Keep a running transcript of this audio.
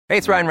Hey,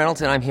 it's Ryan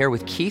Reynolds, and I'm here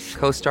with Keith,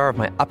 co-star of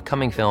my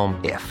upcoming film,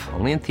 If,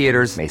 only in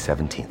theaters May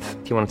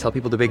 17th. Do you want to tell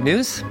people the big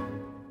news?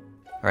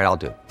 All right, I'll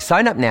do it.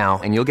 Sign up now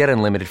and you'll get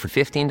unlimited for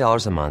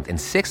 $15 a month and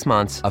 6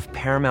 months of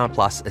Paramount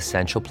Plus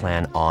Essential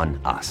Plan on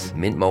us.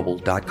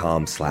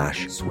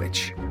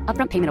 MintMobile.com/switch.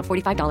 Upfront payment of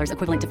 $45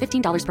 equivalent to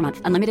 $15 per month.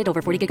 Unlimited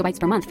over 40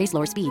 gigabytes per month. Face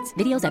lower speeds.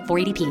 Videos at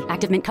 480p.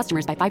 Active Mint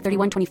customers by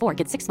 531.24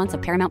 get 6 months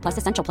of Paramount Plus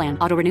Essential Plan.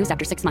 Auto renews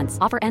after 6 months.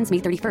 Offer ends May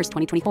 31st,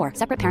 2024.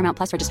 Separate Paramount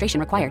Plus registration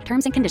required.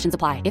 Terms and conditions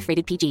apply if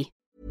rated PG.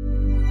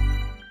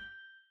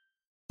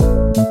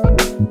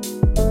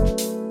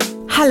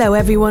 Hello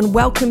everyone,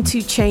 welcome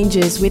to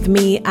Changes with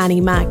me,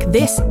 Annie Mac.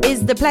 This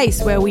is the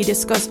place where we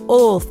discuss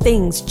all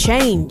things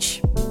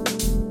change.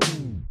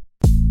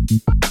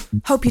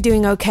 Hope you're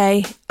doing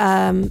okay.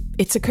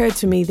 It's occurred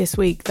to me this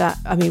week that,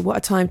 what a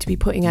time to be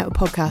putting out a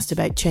podcast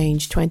about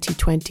change.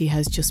 2020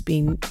 has just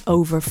been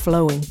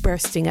overflowing,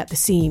 bursting at the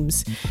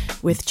seams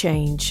with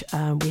change.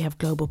 We have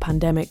global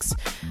pandemics,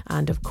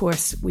 and of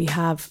course we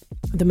have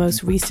the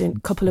most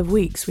recent couple of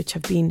weeks, which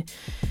have been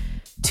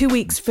 2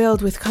 weeks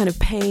filled with kind of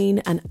pain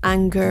and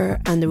anger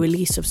and the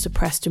release of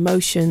suppressed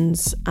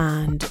emotions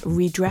and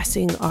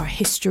redressing our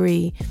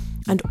history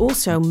and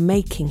also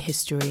making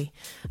history.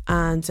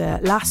 And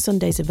last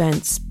Sunday's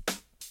events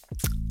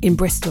in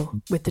Bristol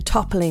with the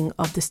toppling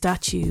of the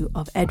statue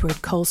of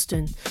Edward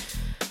Colston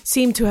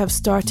seem to have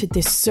started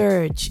this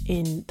surge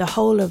in the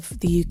whole of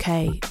the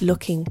UK,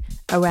 looking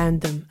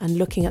around them and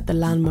looking at the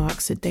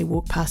landmarks that they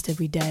walk past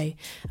every day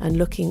and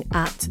looking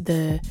at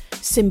the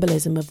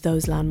symbolism of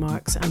those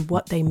landmarks and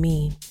what they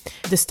mean.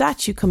 The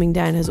statue coming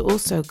down has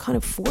also kind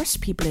of forced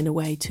people in a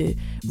way to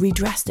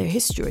redress their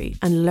history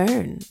and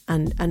learn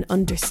and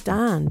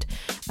understand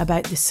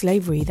about the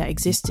slavery that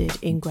existed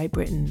in Great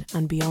Britain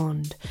and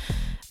beyond.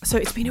 So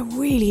it's been a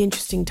really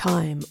interesting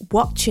time.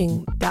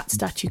 Watching that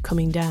statue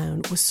coming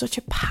down was such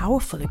a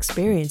powerful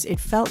experience. It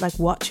felt like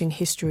watching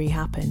history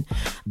happen.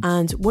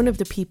 And one of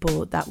the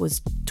people that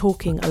was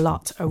talking a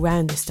lot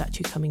around the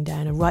statue coming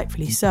down, and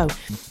rightfully so,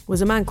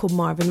 was a man called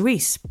Marvin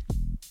Rees.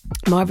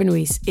 Marvin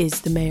Rees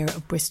is the mayor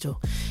of Bristol.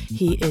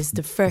 He is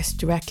the first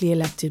directly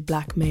elected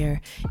black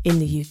mayor in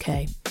the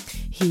UK.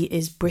 He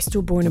is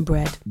Bristol born and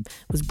bred,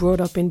 was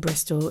brought up in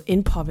Bristol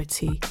in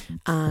poverty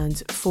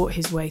and fought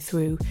his way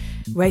through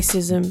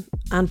racism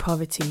and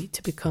poverty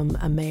to become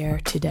a mayor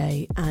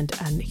today, and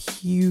a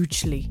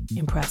hugely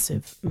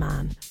impressive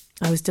man.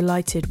 I was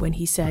delighted when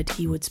he said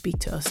he would speak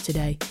to us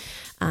today,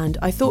 and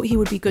I thought he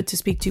would be good to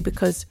speak to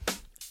because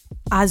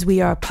as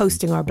we are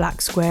posting our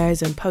black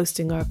squares and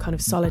posting our kind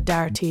of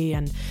solidarity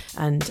and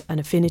an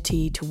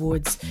affinity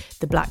towards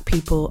the black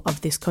people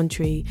of this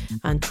country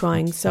and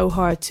trying so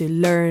hard to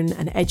learn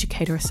and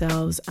educate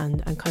ourselves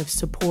and kind of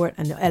support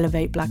and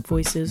elevate black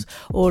voices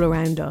all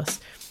around us,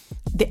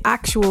 the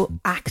actual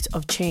act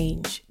of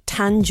change,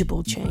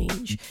 tangible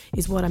change,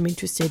 is what I'm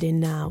interested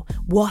in now.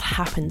 What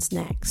happens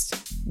next?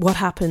 What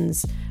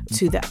happens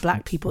to the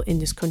black people in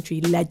this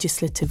country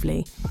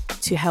legislatively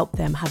to help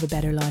them have a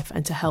better life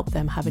and to help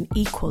them have an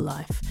equal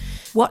life?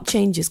 What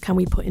changes can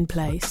we put in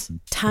place?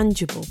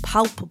 Tangible,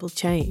 palpable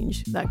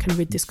change that can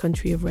rid this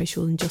country of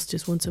racial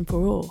injustice once and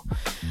for all.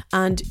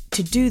 And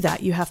to do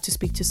that, you have to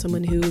speak to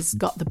someone who has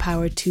got the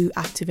power to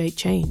activate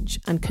change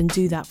and can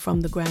do that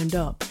from the ground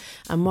up.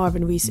 And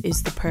Marvin Rees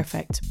is the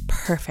perfect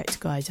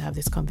guy to have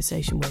this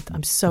conversation with.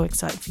 I'm so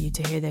excited for you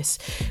to hear this.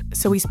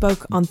 So we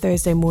spoke on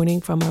Thursday morning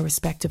from our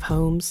respective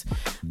homes,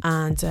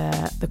 and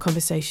the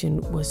conversation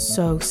was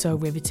so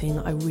riveting.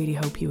 I really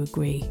hope you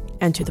agree.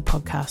 Enter the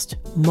podcast.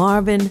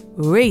 Marvin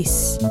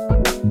Rees.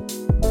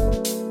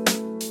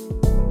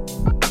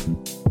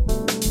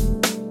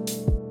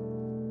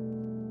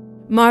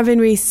 Marvin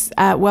Rees,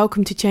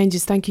 welcome to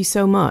Changes. Thank you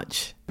so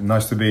much.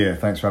 Nice to be here.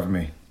 Thanks for having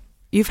me.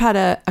 You've had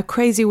a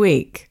crazy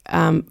week.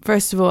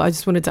 First of all, I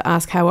just wanted to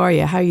ask, how are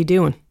you? How are you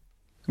doing?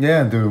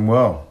 Yeah, I'm doing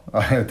well.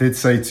 I did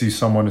say to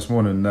someone this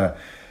morning, the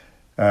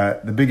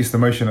biggest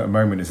emotion at the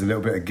moment is a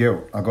little bit of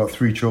guilt. I've got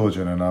 3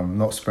 children and I'm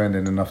not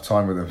spending enough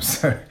time with them.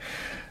 So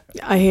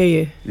I hear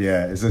you.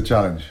 Yeah, it's a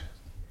challenge.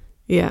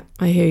 Yeah,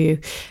 I hear you.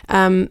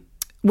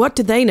 What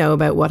did they know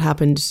about what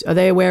happened? Are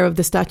they aware of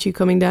the statue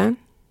coming down?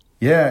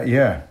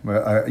 Yeah.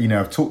 Well,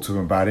 I've talked to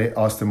them about it,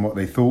 asked them what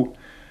they thought,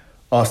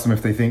 asked them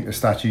if they think the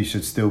statue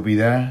should still be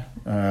there.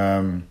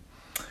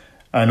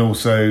 And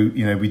also,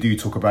 we do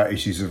talk about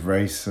issues of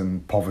race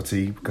and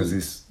poverty because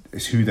it's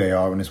who they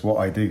are and it's what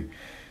I do.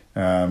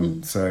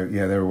 So,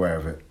 yeah, they're aware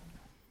of it.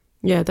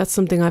 Yeah, that's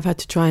something I've had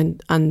to try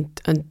and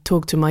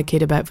talk to my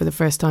kid about for the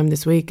first time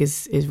this week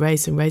is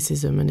race and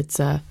racism. And it's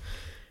a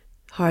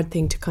hard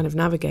thing to kind of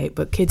navigate.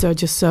 But kids are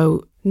just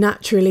so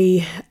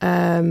naturally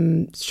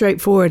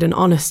straightforward and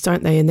honest,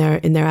 aren't they, in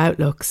their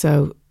outlook?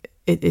 So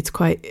it's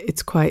quite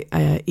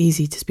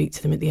easy to speak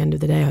to them at the end of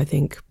the day, I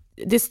think.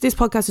 This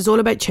podcast is all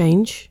about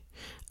change.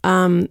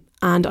 And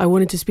I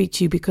wanted to speak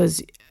to you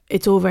because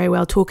it's all very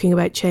well talking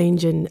about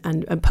change and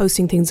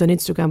posting things on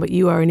Instagram, but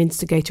you are an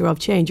instigator of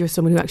change. You're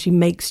someone who actually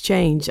makes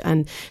change.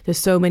 And there's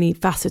so many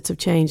facets of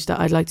change that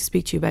I'd like to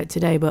speak to you about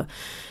today. But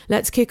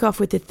let's kick off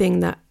with the thing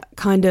that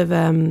kind of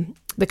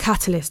the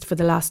catalyst for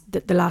the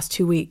last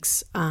 2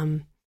 weeks,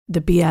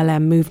 the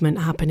BLM movement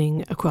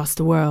happening across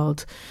the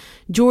world.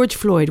 George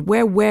Floyd,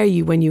 where were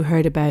you when you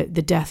heard about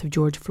the death of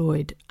George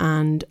Floyd,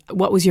 and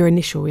what was your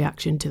initial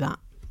reaction to that?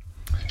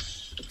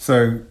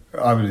 So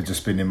I would have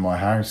just been in my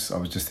house. I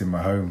was just in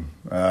my home.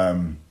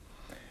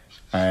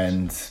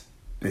 And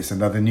it's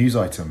another news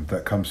item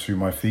that comes through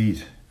my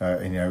feed.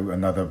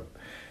 Another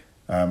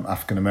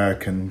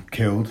African-American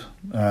killed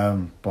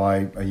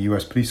by a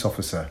US police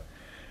officer.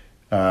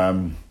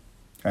 And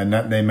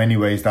that, in many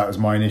ways, that was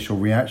my initial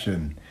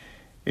reaction.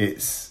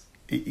 There's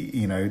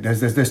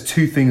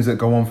two things that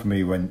go on for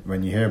me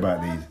when you hear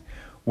about these.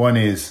 One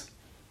is,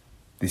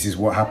 this is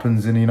what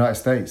happens in the United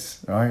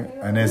States, right?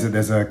 And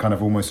there's a kind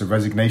of almost a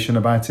resignation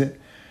about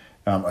it,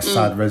 a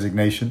sad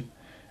resignation.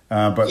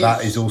 But yes,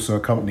 that is also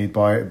accompanied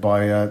by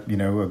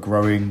a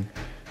growing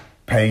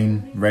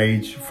pain,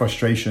 rage,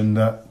 frustration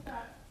that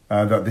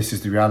this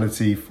is the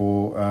reality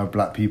for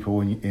black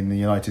people in the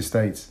United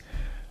States.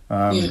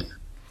 And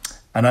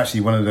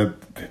actually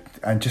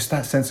and just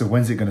that sense of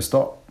when's it going to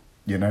stop?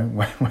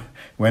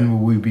 When will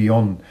we be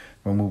on?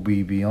 When will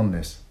we be on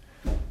this?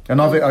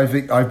 And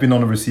I've been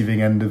on the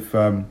receiving end of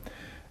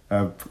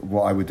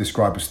what I would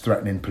describe as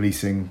threatening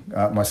policing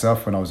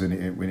myself when I was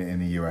in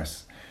the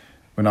US.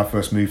 When I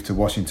first moved to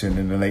Washington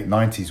in the late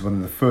 90s, one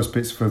of the first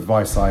bits of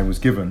advice I was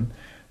given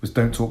was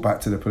don't talk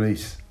back to the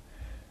police.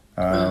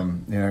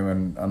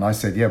 And I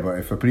said, yeah, but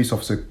if a police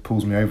officer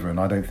pulls me over and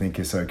I don't think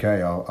it's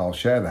okay, I'll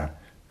share that.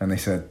 And they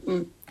said,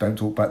 don't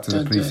talk back to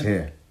the police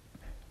here.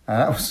 And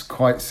that was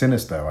quite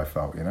sinister, I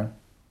felt,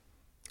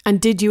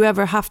 And did you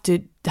ever have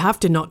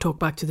to not talk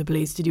back to the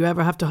police? Did you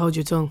ever have to hold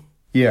your tongue?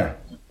 Yeah.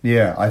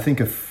 I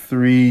think of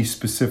 3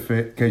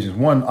 specific occasions.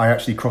 One, I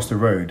actually crossed a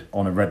road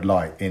on a red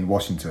light in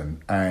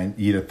Washington, and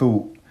you'd have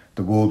thought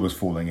the world was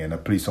falling in. A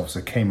police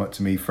officer came up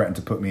to me, threatened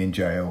to put me in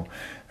jail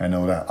and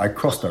all that. I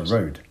crossed a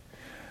road.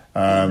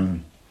 Another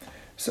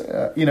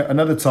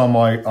time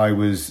I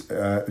was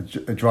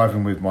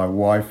driving with my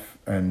wife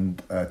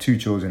and 2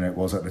 children, it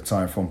was at the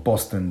time, from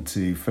Boston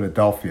to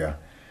Philadelphia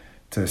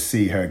to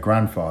see her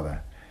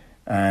grandfather.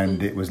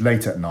 And it was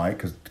late at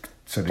night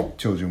so the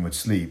children would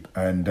sleep.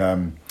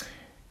 And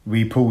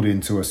we pulled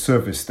into a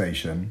service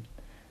station,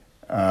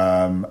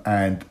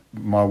 and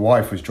my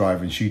wife was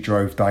driving. She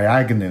drove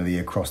diagonally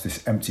across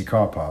this empty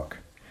car park.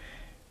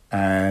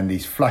 And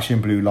these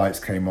flashing blue lights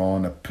came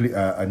on.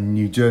 A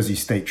New Jersey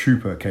state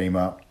trooper came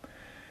up.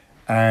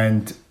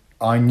 And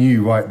I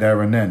knew right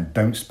there and then,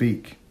 don't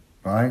speak,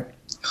 right?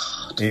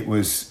 It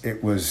was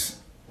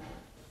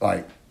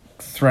like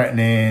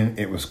threatening,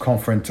 it was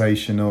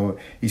confrontational.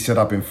 He said,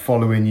 I've been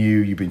following you,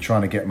 you've been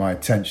trying to get my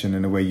attention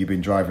in the way you've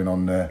been driving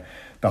on the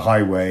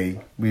highway.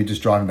 We were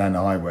just driving down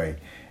the highway.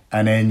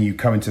 And then you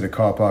come into the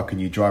car park and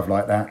you drive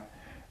like that.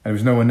 And there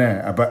was no one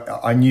there. But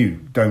I knew,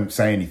 don't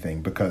say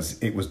anything,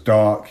 because it was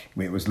dark,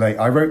 it was late.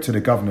 I wrote to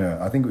the governor,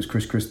 I think it was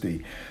Chris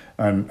Christie,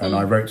 and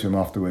I wrote to him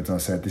afterwards and I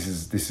said, this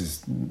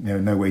is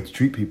no way to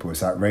treat people,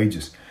 it's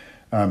outrageous.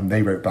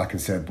 They wrote back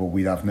and said, well,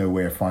 we'd have no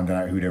way of finding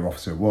out who their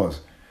officer was.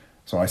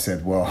 So I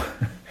said, well,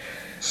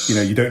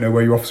 you don't know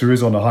where your officer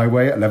is on the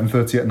highway at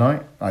 11:30 at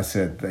night? I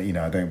said,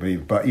 I don't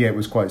believe. But yeah, it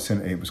was quite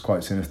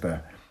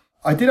sinister.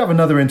 I did have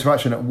another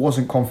interaction that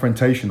wasn't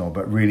confrontational,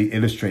 but really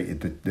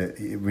illustrated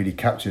it really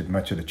captured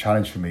much of the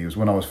challenge for me. It was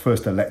when I was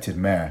first elected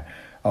mayor.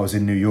 I was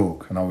in New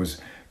York and I was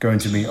going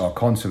to meet our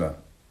consulate.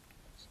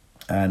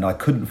 And I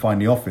couldn't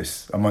find the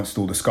office amongst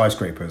all the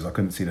skyscrapers. I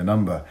couldn't see the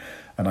number.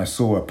 And I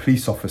saw a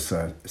police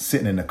officer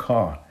sitting in a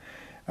car.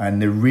 And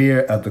the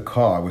rear of the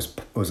car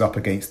was up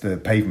against the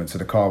pavement, so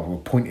the car was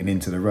pointing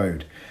into the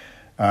road.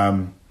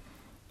 And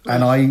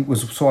I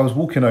was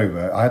walking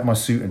over. I had my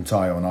suit and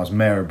tie on. I was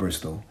mayor of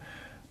Bristol.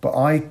 But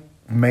I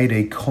made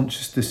a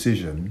conscious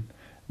decision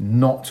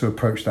not to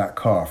approach that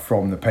car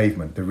from the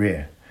pavement, the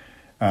rear,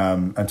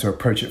 and to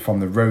approach it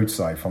from the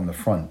roadside, from the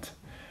front.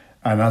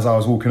 And as I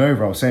was walking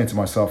over, I was saying to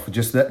myself,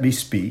 just let me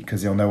speak,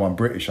 because they'll know I'm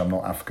British, I'm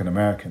not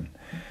African-American.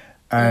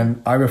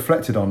 And I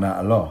reflected on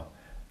that a lot.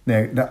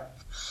 Now,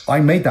 I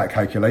made that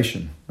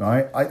calculation,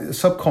 right?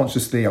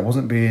 Subconsciously, I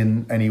wasn't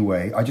being any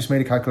way. I just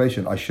made a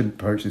calculation. I shouldn't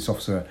approach this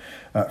officer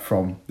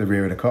from the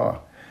rear of the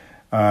car.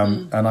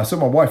 And I said,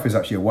 my wife is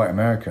actually a white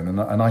American.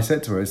 And I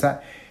said to her, is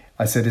that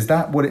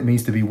what it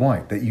means to be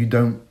white? That you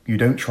don't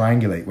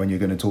triangulate when you're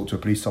going to talk to a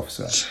police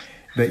officer?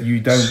 That you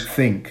don't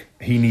think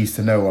he needs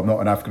to know I'm not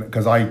an African,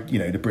 because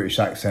the British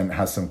accent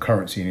has some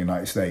currency in the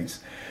United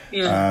States.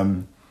 Yeah.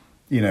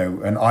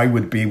 And I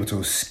would be able to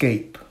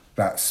escape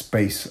that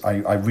space.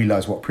 I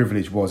realised what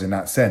privilege was in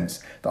that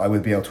sense, that I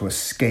would be able to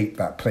escape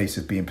that place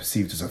of being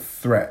perceived as a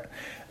threat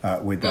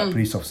with that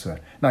police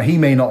officer. Now, he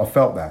may not have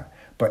felt that,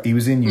 but he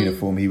was in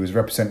uniform, he was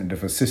representative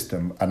of a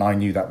system, and I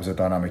knew that was a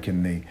dynamic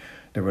in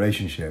the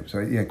relationship. So,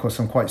 yeah,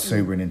 some quite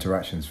sobering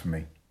interactions for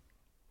me.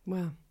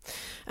 Wow.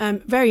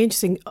 Very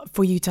interesting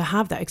for you to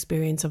have that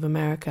experience of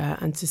America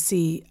and to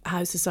see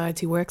how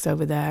society works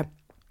over there.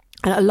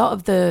 And a lot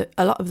of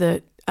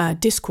the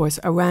discourse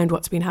around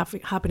what's been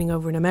happening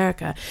over in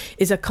America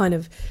is a kind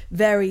of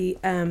very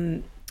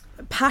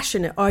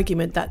passionate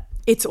argument that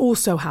it's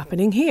also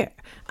happening here.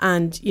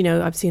 And, you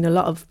know, I've seen a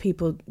lot of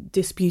people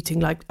disputing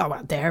like, oh,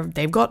 well,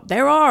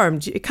 they're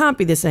armed. It can't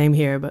be the same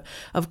here. But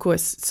of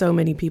course, so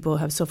many people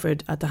have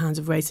suffered at the hands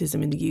of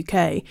racism in the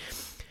UK.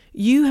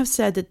 You have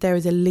said that there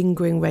is a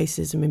lingering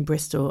racism in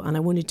Bristol. And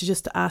I wanted to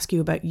just ask you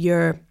about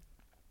your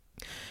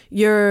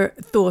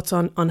thoughts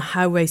on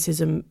how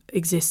racism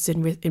exists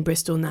in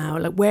Bristol now.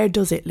 Like, where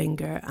does it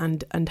linger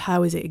and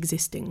how is it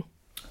existing?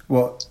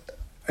 Well,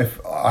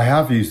 if I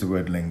have used the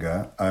word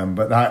linger,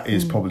 but that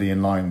is probably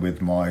in line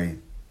with my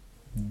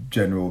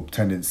general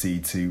tendency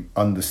to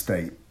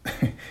understate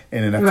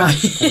in an effort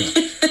to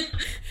point.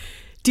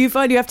 Do you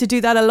find you have to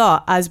do that a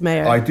lot as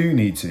mayor? I do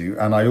need to,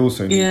 and I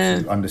also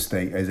need to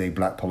understate as a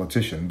black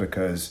politician,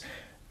 because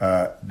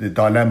the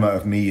dilemma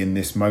of me in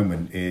this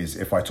moment is,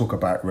 if I talk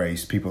about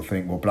race, people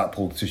think, well, black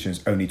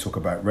politicians only talk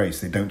about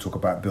race. They don't talk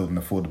about building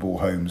affordable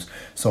homes,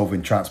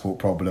 solving transport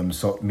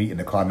problems, meeting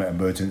the climate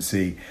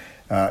emergency,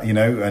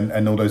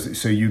 and all those.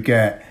 So you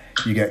get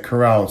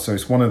corralled. So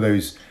it's one of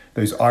those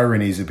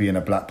ironies of being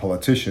a black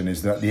politician,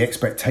 is that the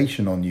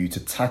expectation on you to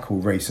tackle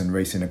race and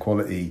race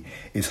inequality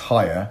is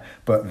higher,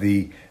 but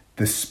the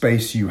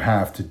space you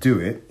have to do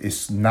it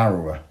is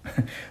narrower.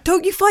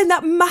 Don't you find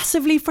that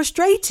massively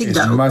frustrating?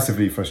 It's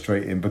massively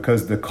frustrating,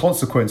 because the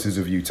consequences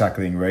of you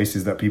tackling race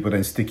is that people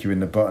then stick you in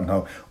the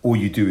buttonhole. All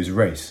you do is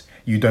race.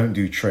 You don't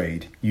do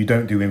trade. You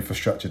don't do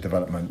infrastructure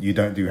development. You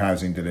don't do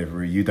housing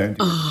delivery. You don't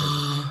do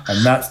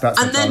and that's the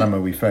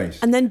dilemma we face.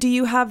 And then do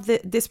you have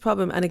this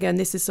problem, and again,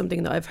 this is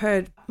something that I've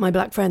heard my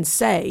black friends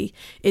say,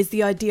 is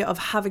the idea of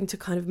having to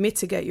kind of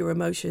mitigate your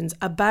emotions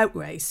about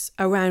race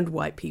around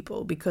white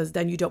people, because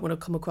then you don't want to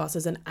come across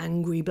as an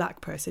angry black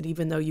person,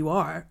 even though you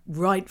are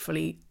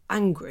rightfully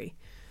angry.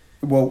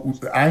 Well,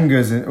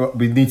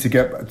 we need to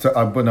get to,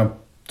 I'm going to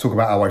talk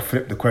about how I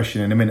flip the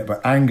question in a minute,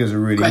 but anger is a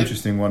really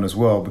interesting one as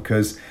well,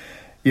 because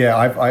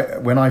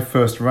when I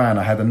first ran,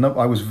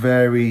 I was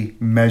very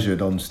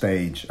measured on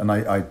stage, and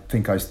I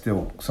think I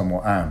still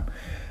somewhat am.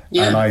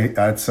 Yeah. And I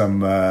had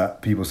some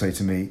people say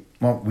to me,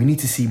 well, we need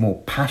to see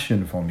more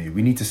passion from you.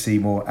 We need to see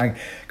more anger,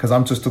 because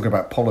I'm just talking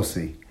about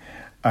policy.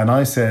 And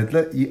I said,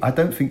 look, I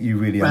don't think you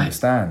really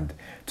understand.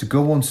 To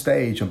go on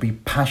stage and be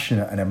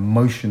passionate and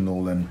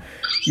emotional, and,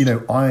 you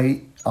know,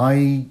 I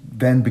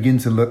then begin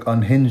to look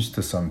unhinged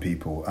to some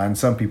people, and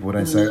some people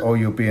then say, oh,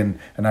 you're being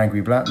an angry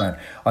black man.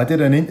 I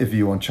did an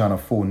interview on Channel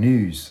 4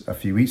 News a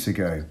few weeks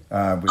ago.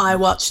 I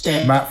watched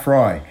it. Matt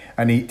Fry.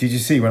 And did you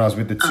see when I was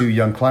with the two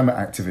young climate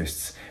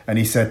activists, and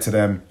he said to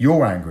them,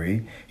 you're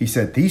angry. He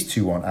said, these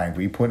two aren't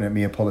angry, pointing at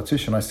me, a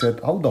politician. I said,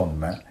 hold on,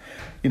 Matt.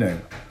 You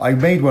know, I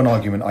made one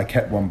argument, I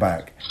kept one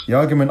back. The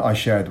argument I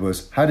shared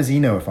was, how does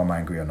he know if I'm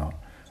angry or not?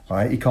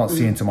 Right? He can't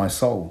see into my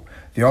soul.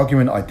 The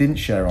argument I didn't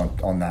share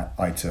on that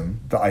item,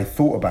 that I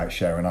thought about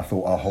sharing, I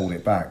thought I'll hold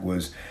it back,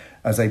 was,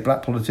 as a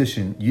black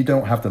politician, you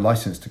don't have the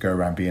license to go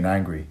around being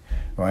angry,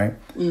 right?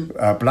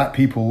 Black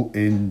people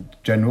in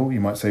general, you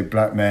might say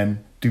black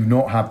men, do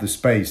not have the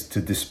space to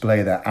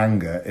display their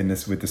anger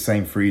with the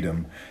same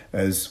freedom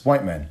as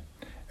white men.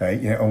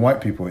 And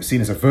white people, it's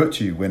seen as a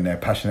virtue when they're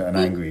passionate and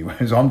angry,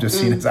 whereas I'm just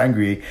seen as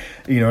angry,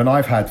 and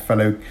I've had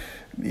fellow...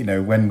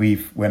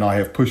 when I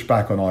have pushed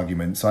back on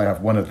arguments, I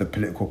have one of the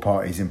political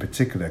parties in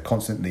particular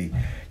constantly,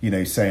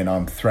 saying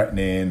I'm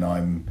threatening,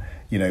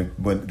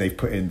 when they've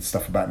put in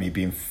stuff about me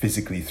being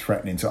physically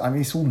threatening. So, I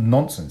mean, it's all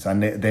nonsense.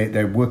 And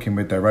they're working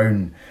with their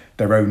own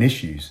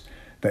issues,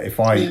 that if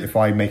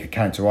I make a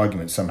counter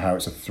argument, somehow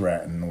it's a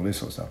threat and all this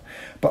sort of stuff.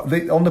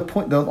 But on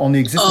the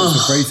existence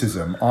of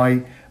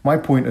racism, my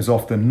point is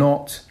often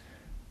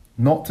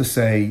not to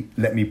say,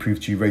 let me prove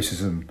to you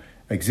racism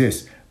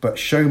exists, but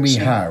show me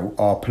how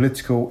our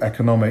political,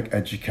 economic,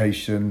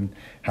 education,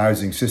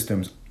 housing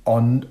systems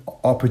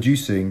are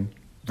producing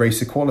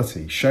race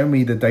equality. Show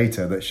me the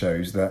data that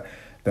shows that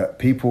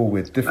people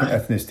with different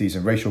ethnicities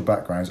and racial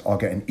backgrounds are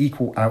getting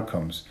equal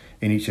outcomes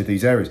in each of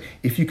these areas.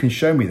 If you can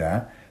show me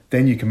that,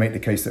 then you can make the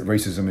case that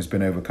racism has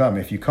been overcome.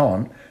 If you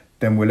can't,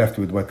 then we're left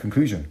with one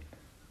conclusion,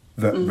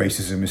 that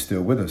racism is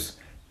still with us.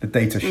 The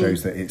data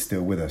shows that it's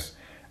still with us.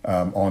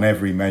 On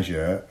every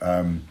measure,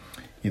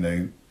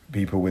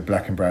 people with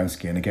black and brown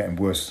skin are getting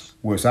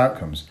worse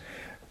outcomes.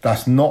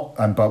 That's not,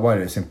 and by the way,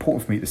 it's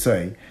important for me to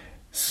say,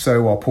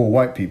 so are poor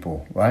white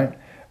people, right?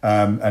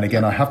 And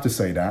again, I have to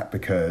say that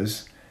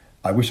because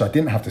I wish I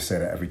didn't have to say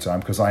that every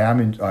time, because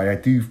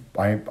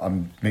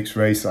I'm mixed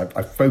race.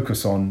 I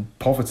focus on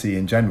poverty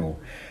in general.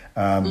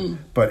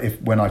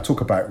 But when I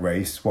talk about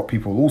race, what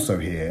people also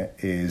hear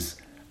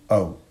is,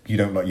 oh, you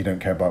don't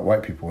care about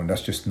white people, and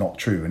that's just not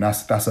true. And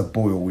that's a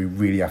boil we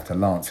really have to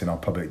lance in our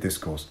public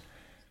discourse.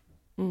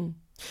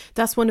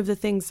 That's one of the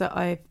things that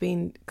I've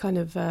been kind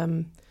of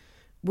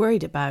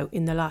worried about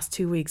in the last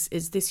 2 weeks,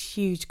 is this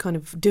huge kind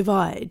of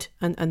divide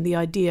and the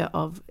idea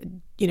of,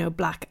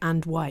 black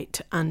and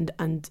white. And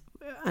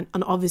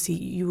obviously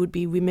you would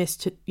be remiss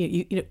to,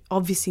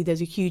 obviously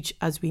there's a huge,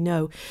 as we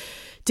know,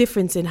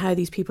 difference in how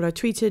these people are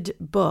treated.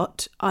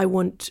 But I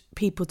want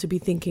people to be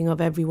thinking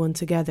of everyone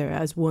together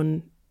as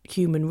one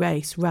human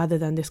race, rather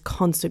than this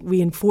constant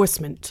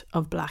reinforcement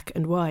of black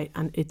and white.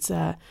 And it's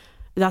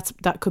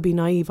that could be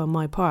naive on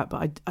my part,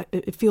 but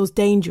it feels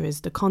dangerous,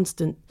 the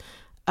constant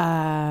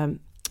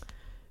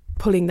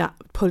pulling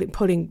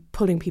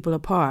people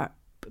apart,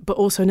 but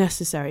also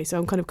necessary. So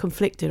I'm kind of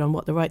conflicted on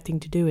what the right thing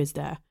to do is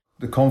there.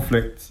 The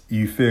conflict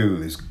you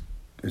feel is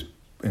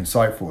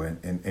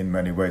insightful in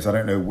many ways. I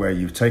don't know where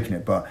you've taken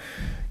it, but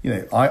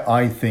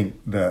I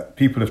think that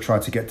people have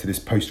tried to get to this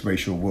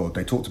post-racial world.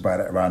 They talked about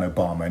it around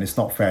Obama, and it's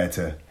not fair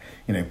to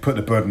put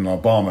the burden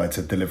on Obama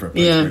to deliver a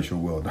post-racial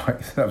world.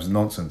 That was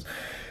nonsense.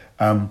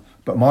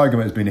 But my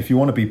argument has been, if you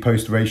want to be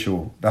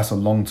post-racial, that's a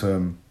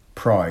long-term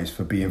prize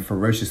for being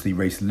ferociously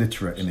race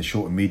literate in the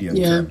short and medium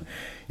term.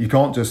 You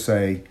can't just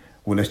say,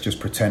 well, let's just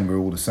pretend we're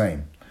all the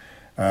same.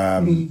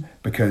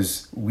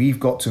 Because we've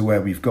got to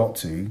where we've got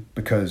to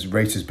because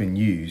race has been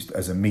used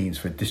as a means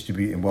for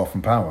distributing wealth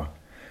and power.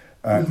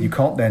 You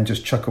can't then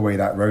just chuck away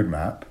that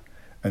roadmap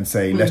and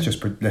say, let's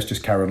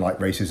just carry on like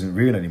race isn't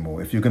real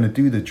anymore. If you're going to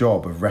do the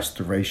job of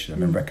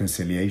restoration and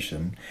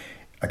reconciliation,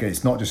 again,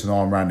 it's not just an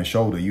arm around the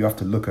shoulder. You have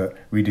to look at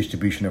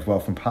redistribution of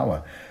wealth and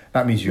power.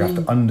 That means you have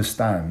to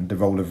understand the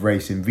role of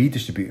race in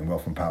redistributing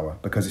wealth and power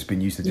because it's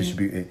been used to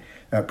distribute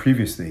it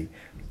previously.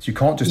 So you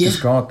can't just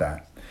discard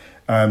that.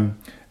 And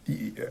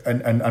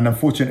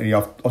unfortunately,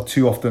 I've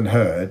too often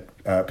heard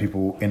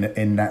people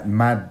in that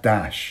mad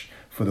dash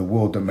for the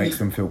world that makes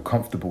them feel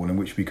comfortable, in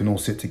which we can all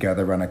sit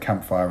together around a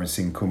campfire and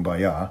sing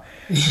Kumbaya.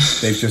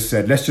 They've just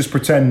said, let's just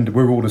pretend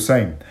we're all the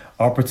same.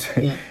 I'll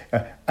pretend.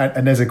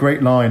 And there's a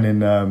great line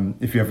in,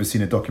 if you've ever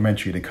seen a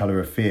documentary, The Colour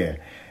of Fear.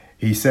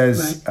 He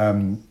says,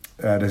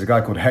 there's a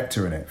guy called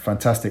Hector in it,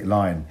 fantastic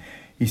line.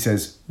 He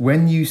says,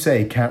 when you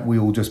say, can't we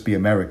all just be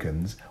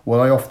Americans? What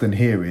I often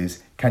hear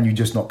is, can you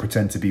just not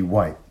pretend to be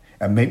white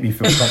and make me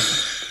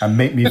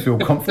feel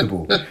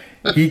comfortable?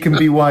 He can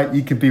be white,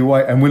 you can be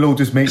white, and we'll all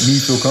just make me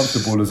feel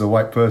comfortable as a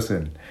white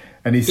person.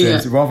 And he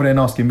says, rather than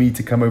asking me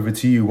to come over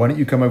to you, why don't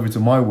you come over to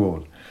my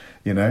world?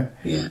 But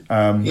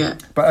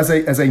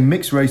as a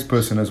mixed race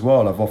person as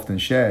well, I've often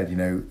shared,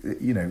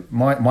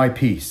 my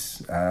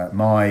peace,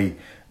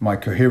 my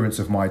coherence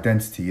of my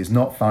identity is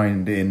not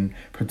found in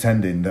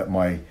pretending that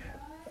my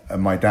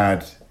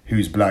dad,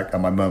 who's black,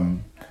 and my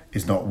mum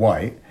is not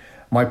white.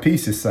 My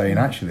peace is saying,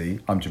 actually,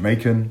 I'm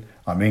Jamaican,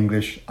 I'm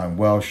English, I'm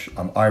Welsh,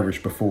 I'm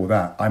Irish before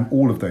that. I'm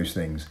all of those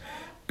things.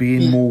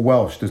 Being more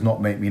Welsh does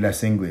not make me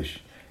less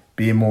English.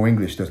 Being more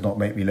English does not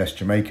make me less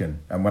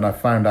Jamaican. And when I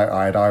found out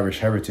I had Irish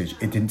heritage,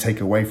 it didn't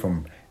take away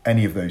from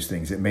any of those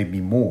things. It made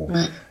me more.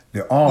 Right.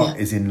 The art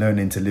is in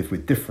learning to live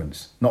with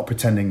difference, not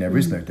pretending there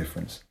is no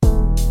difference.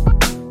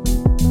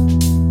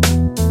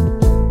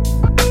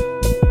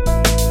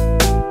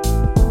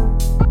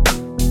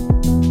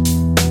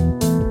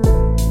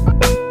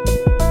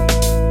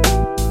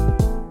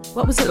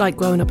 What was it like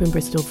growing up in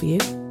Bristol for you?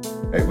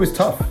 It was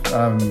tough.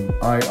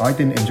 I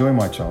didn't enjoy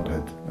my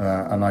childhood,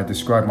 and I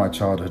describe my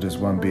childhood as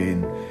one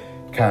being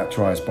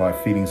characterised by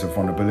feelings of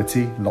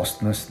vulnerability,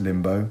 lostness,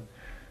 limbo.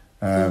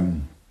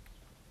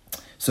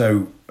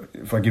 So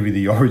if I give you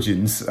the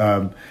origins,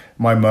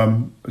 my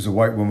mum was a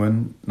white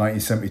woman,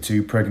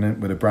 1972, pregnant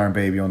with a brown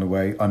baby on the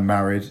way,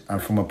 unmarried,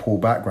 and from a poor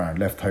background,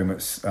 left home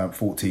at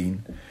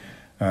 14.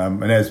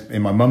 And as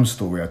in my mum's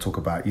story, I talk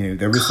about,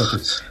 there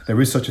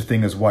is such a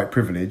thing as white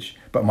privilege,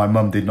 but my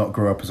mum did not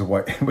grow up as a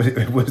white,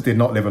 did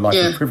not live a life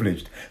of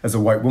privileged as a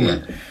white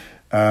woman.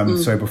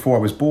 So before I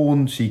was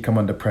born, she come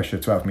under pressure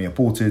to have me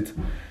aborted.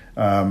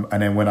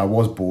 And then when I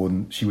was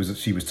born, she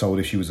was told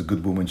if she was a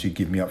good woman, she'd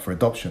give me up for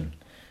adoption.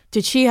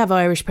 Did she have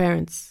Irish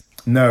parents?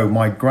 No,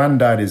 my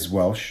granddad is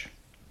Welsh.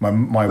 My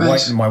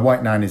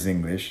white nan is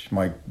English.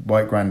 My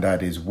white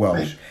granddad is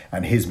Welsh,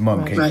 and his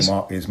mum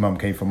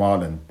came from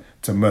Ireland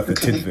to Merthyr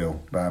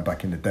Tydfil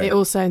back in the day. It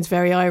all sounds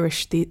very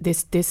Irish.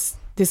 This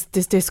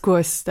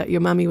discourse that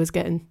your mummy was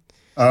getting.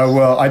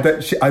 Well, I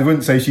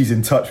wouldn't say she's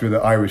in touch with the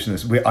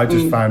Irishness. I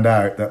just found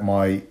out that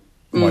my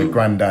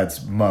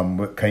granddad's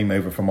mum came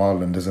over from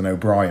Ireland as an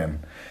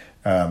O'Brien,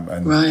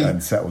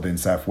 and settled in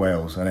South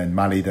Wales, and then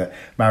married a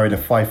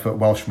 5-foot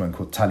Welshman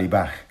called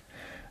Tallybach,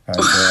 and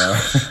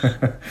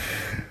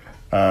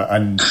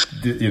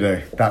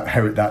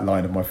that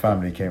line of my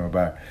family came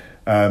about.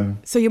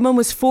 So your mum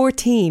was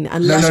 14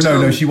 and left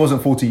home? No, she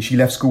wasn't 14. She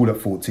left school at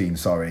 14,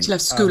 sorry. She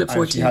left school at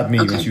 14. She had me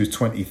when she was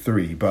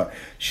 23, but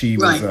she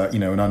was,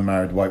 an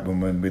unmarried white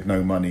woman with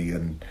no money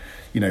and,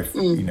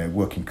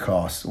 working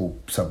class or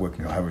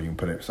sub-working, however you can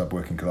put it,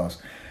 sub-working class.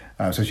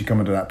 So she came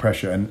under that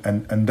pressure.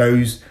 And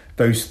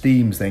those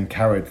themes then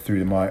carried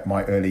through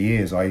my early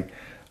years. I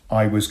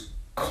was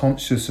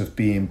conscious of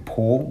being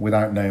poor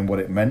without knowing what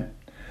it meant.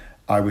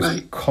 I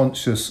was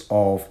conscious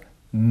of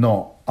and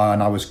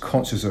I was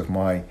conscious of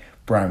my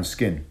brown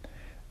skin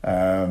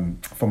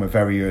from a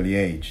very early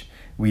age.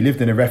 We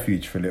lived in a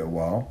refuge for a little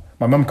while.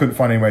 My mum couldn't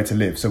find anywhere to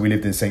live, so we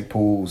lived in St.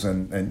 Paul's,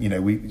 and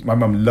my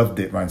mum loved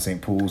it around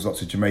St. Paul's.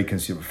 Lots of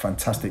Jamaicans, she had a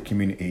fantastic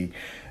community,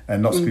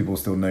 and lots of people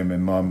still know my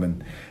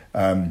mum.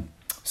 And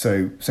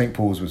so St.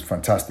 Paul's was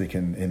fantastic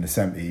in the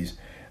 70s.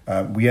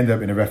 We ended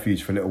up in a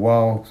refuge for a little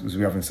while because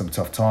we were having some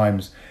tough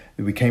times.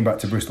 We came back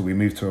to Bristol. We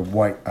moved to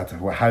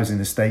a housing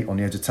estate on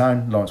the edge of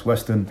town, Lawrence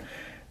Weston.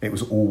 It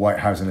was all white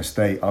housing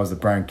estate. I was the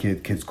brown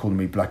kid. Kids calling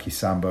me Blackie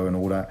Sambo and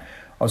all that.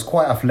 I was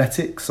quite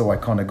athletic, so I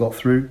kind of got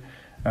through.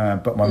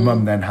 But my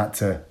mum then had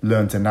to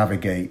learn to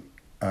navigate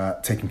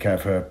taking care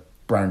of her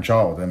brown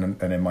child and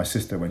then my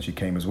sister when she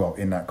came as well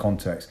in that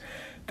context.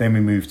 Then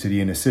we moved to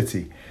the inner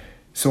city.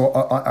 So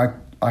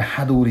I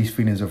had all these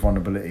feelings of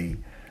vulnerability.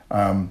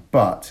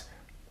 But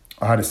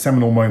I had a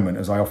seminal moment,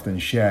 as I often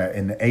share,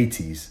 in the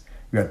 80s.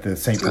 We had the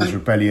St. Paul's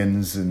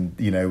rebellions and,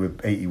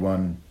 with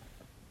 81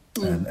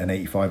 and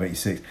 85,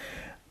 86.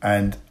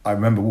 And I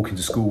remember walking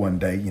to school one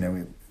day,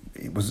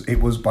 it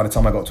was by the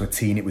time I got to a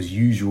teen, it was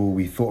usual.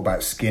 We thought about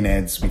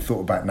skinheads, we thought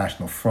about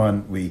National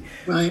Front, we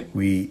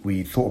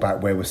thought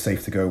about where was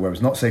safe to go, where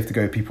was not safe to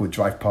go. People would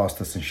drive past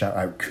us and shout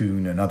out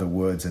coon and other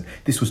words, and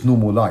this was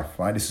normal life,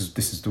 right? This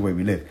is the way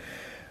we live.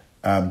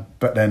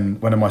 But then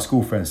one of my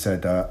school friends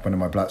said, one of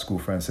my black school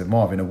friends said,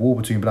 Marv, in a war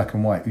between black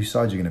and white, whose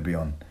side are you going to be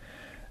on?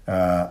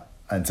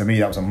 And to me,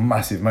 that was a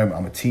massive moment.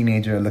 I'm a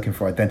teenager looking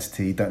for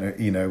identity, don't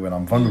know, when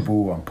I'm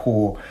vulnerable, I'm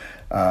poor,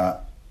 and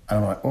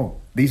I'm like, oh,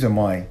 these are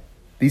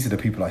the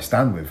people I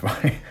stand with,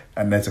 right?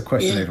 And there's a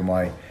question over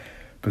my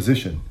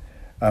position.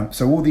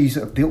 So all these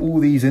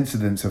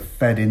incidents have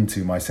fed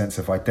into my sense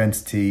of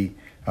identity,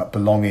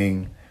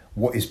 belonging.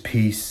 What is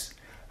peace?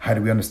 How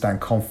do we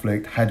understand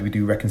conflict? How do we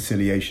do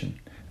reconciliation?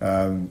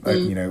 Over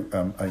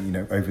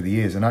the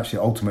years, and actually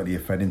ultimately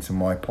it fed into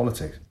my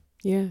politics.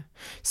 Yeah.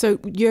 So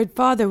your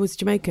father was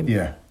Jamaican.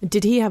 Yeah.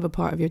 Did he have a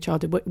part of your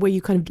childhood? Were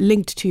you kind of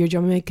linked to your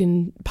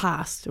Jamaican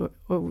past, or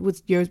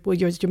was your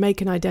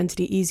Jamaican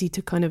identity easy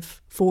to kind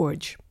of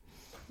forge?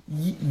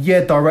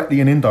 Yeah, directly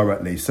and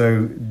indirectly.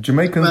 So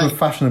Jamaicans were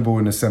fashionable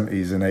in the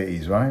 70s and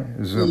 80s, right? It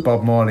was a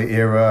Bob Marley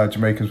era.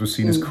 Jamaicans were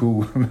seen as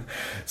cool.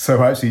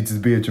 So actually to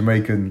be a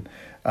Jamaican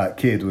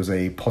kid was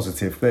a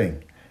positive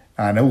thing.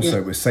 And also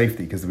it was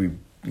safety, because we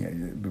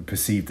were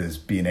perceived as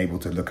being able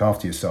to look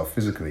after yourself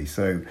physically.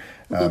 So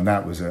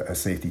that was a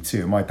safety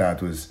too. My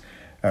dad was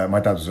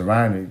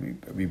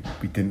around. We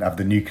didn't have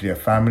the nuclear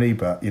family,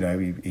 but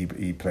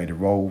he played a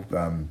role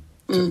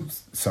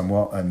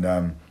somewhat. And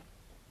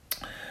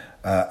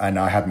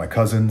I had my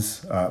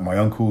cousins, my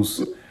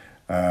uncles,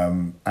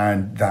 and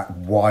that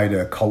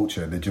wider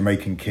culture, the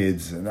Jamaican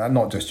kids, and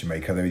not just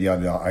Jamaica. The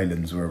other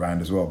islands were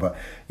around as well. But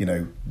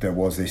there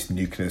was this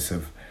nucleus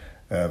of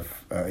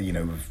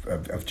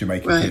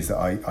Jamaican kids that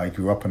I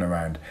grew up and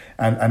around,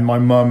 and my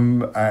mum,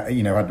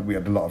 we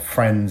had a lot of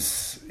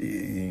friends.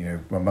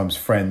 My mum's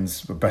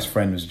friends, my best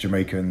friend was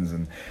Jamaicans,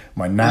 and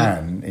my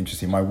nan,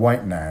 interesting, my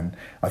white nan.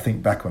 I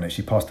think back on it,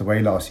 she passed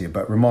away last year,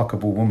 but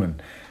remarkable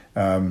woman,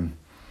 and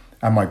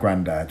my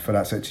granddad for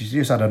that. So she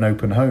just had an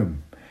open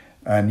home,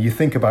 and you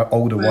think about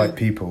older white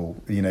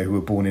people, who were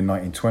born in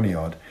 1920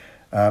 odd.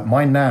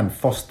 My nan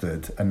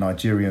fostered a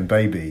Nigerian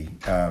baby,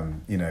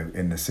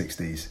 in the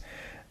 60s.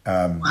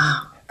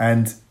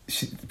 And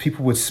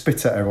people would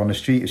spit at her on the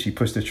street as she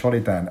pushed the trolley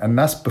down, and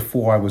that's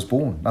before I was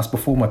born. That's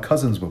before my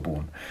cousins were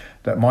born.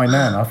 That my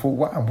nan, I thought,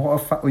 wow,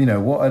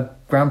 what a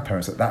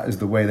grandparents. That is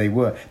the way they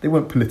were. They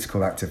weren't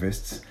political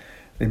activists.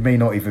 They may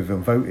not even have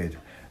been voted,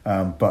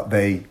 but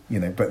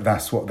but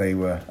that's what they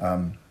were.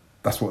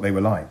 That's what they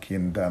were like,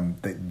 and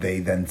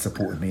they then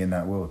supported me in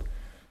that world.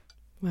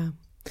 Wow,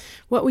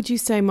 what would you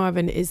say,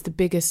 Marvin, is the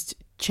biggest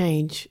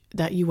change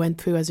that you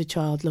went through as a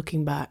child,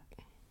 looking back?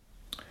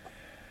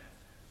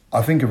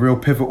 I think a real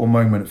pivotal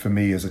moment for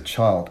me as a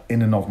child,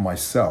 in and of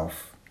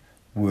myself,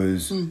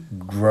 was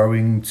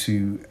growing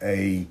to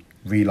a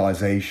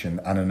realization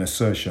and an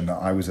assertion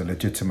that I was a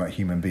legitimate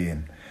human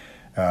being.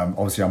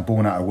 Obviously, I'm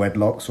born out of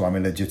wedlock, so I'm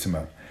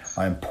illegitimate.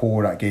 I am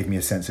poor, that gave me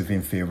a sense of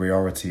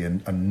inferiority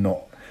and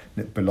not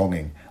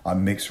belonging.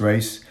 I'm mixed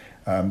race,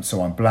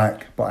 so I'm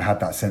black, but I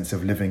had that sense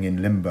of living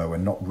in limbo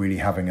and not really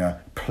having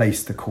a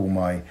place to call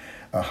my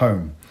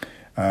home.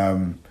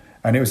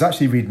 And it was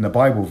actually reading a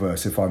Bible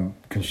verse, if I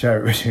can share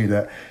it with you,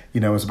 that,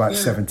 I was about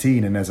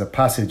 17, and there's a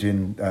passage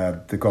in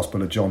the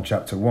Gospel of John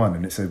chapter 1,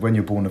 and it says, when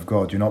you're born of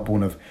God, you're not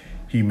born of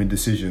human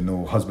decision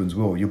or husband's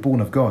will, you're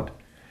born of God.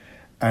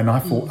 And I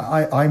thought,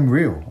 I'm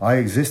real, I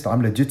exist,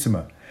 I'm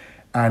legitimate.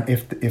 And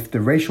if the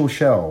racial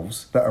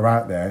shelves that are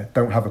out there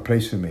don't have a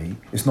place for me,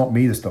 it's not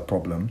me that's the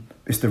problem,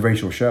 it's the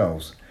racial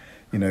shelves.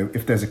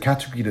 If there's a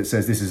category that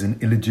says this is an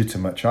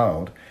illegitimate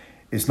child,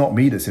 it's not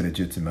me that's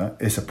illegitimate.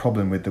 It's a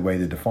problem with the way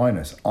they define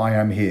us. I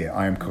am here.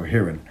 I am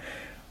coherent.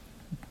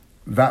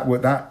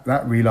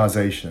 That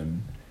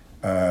realization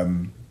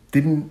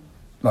didn't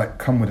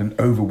come with an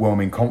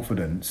overwhelming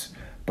confidence,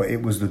 but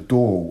it was the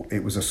door.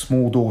 It was a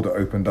small door that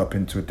opened up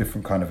into a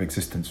different kind of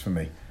existence for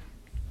me.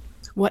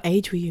 What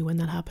age were you when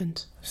that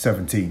happened?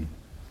 17.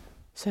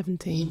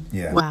 17.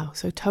 Yeah. Wow.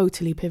 So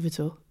totally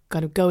pivotal.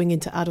 Kind of going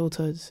into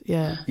adulthood.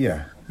 Yeah.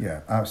 Yeah.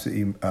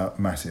 Absolutely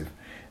massive.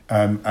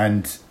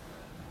 And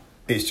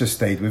it's just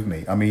stayed with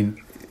me. I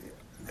mean,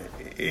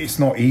 it's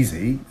not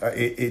easy.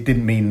 It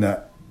didn't mean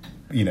that,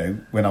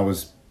 when I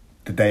was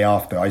the day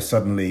after, I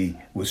suddenly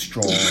was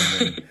strong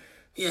and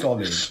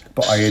solid.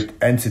 But I had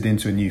entered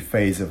into a new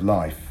phase of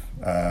life,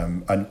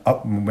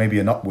 maybe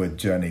an upward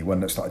journey,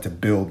 one that started to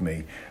build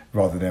me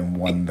rather than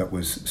one that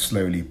was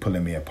slowly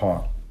pulling me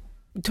apart.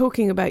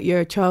 talking about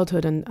your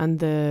childhood and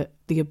the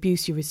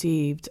abuse you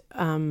received,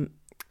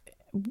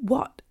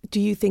 what do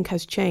you think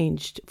has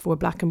changed for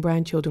black and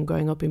brown children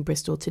growing up in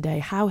Bristol today?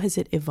 How has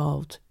it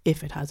evolved,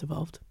 if it has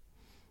evolved,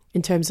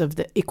 in terms of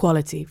the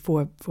equality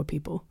for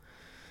people?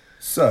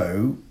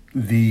 So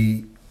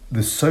the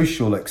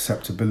social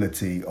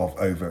acceptability of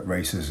overt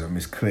racism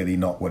is clearly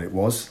not what it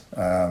was.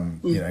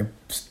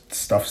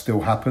 Stuff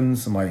still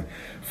happens. My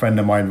friend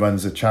of mine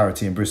runs a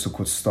charity in Bristol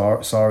called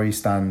SARI,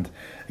 Stand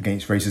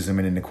Against Racism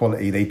and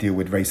Inequality. They deal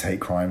with race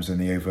hate crimes and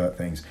the overt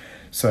things.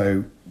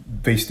 So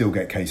they still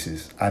get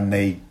cases, and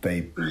they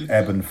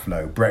ebb and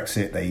flow.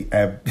 Brexit, they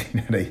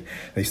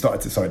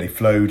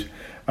flowed,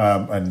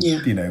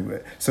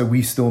 so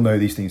we still know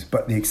these things,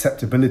 but the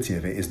acceptability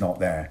of it is not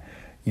there.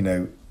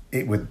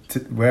 It would,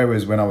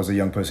 whereas when I was a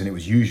young person, it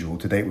was usual.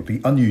 Today, it would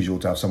be unusual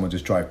to have someone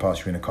just drive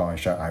past you in a car and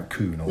shout out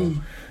 "coon" or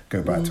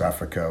 "go back to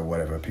Africa" or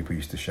whatever people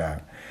used to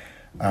shout.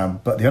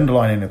 But the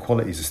underlying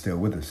inequalities are still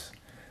with us.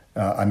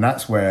 And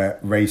that's where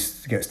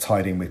race gets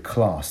tied in with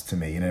class to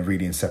me in a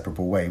really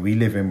inseparable way. We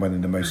live in one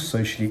of the most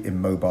socially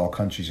immobile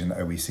countries in the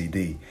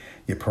OECD.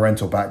 Your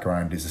parental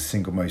background is the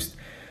single most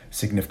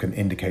significant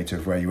indicator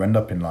of where you end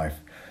up in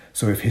life.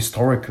 So if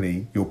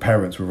historically your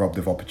parents were robbed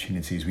of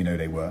opportunities, we know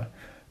they were,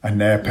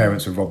 and their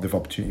parents were robbed of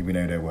opportunity, we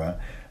know they were,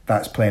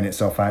 that's playing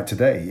itself out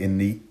today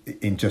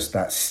in just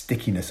that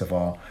stickiness of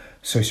our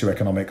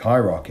socioeconomic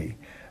hierarchy.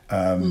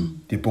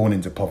 You're born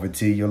into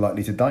poverty, you're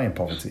likely to die in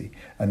poverty.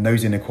 And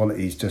those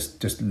inequalities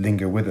just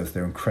linger with us.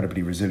 They're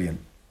incredibly resilient.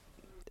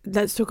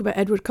 Let's talk about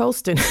Edward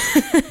Colston.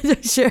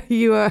 I'm sure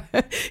you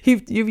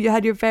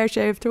had your fair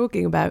share of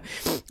talking about.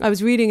 I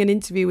was reading an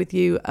interview with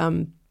you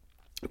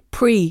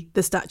pre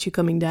the statue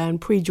coming down,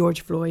 pre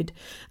George Floyd,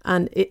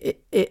 and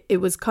it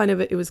was kind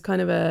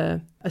of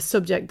a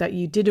subject that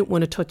you didn't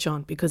want to touch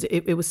on because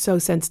it was so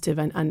sensitive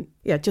and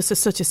just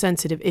such a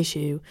sensitive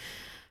issue.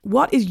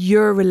 What is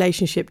your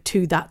relationship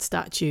to that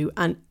statue,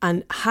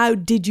 and how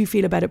did you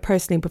feel about it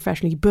personally and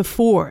professionally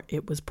before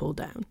it was pulled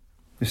down?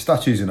 The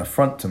statue is an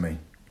affront to me.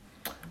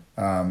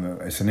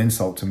 It's an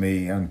insult to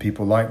me and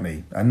people like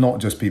me, and not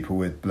just people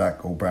with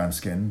black or brown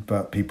skin,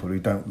 but people who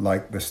don't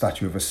like the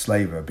statue of a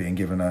slaver being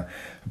given a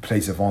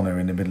place of honour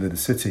in the middle of the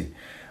city.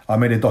 I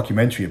made a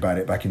documentary about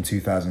it back in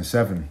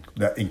 2007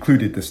 that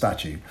included the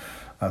statue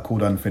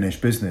called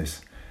Unfinished Business.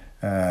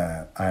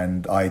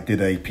 And I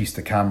did a piece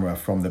to camera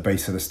from the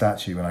base of the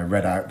statue, and I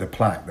read out the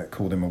plaque that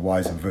called him a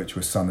wise and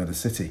virtuous son of the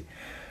city.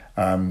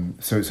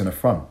 So it's an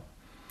affront.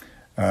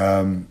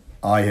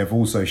 I have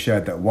also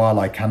shared that while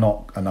I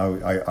cannot, and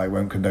I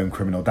won't condone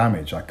criminal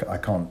damage, I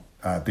can't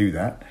do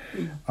that.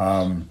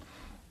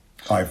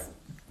 I've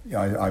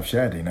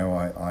shared,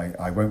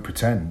 I won't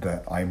pretend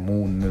that I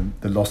mourn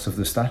the loss of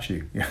the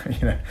statue,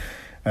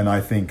 and I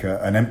think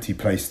an empty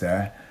place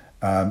there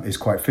is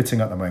quite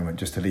fitting at the moment,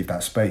 just to leave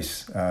that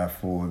space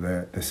for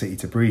the city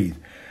to breathe.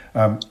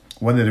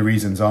 One of the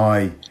reasons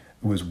I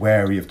was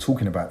wary of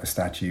talking about the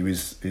statue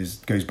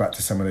goes back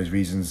to some of those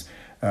reasons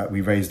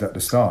we raised at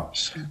the start.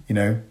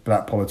 Sure.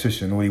 Black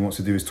politician, all he wants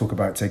to do is talk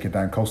about taking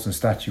down Colston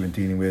statue and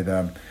dealing with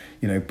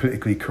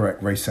politically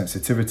correct race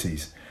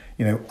sensitivities.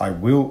 I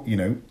will,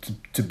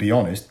 to be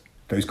honest,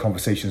 those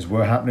conversations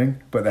were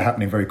happening, but they're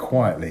happening very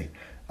quietly.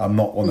 I'm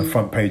not on the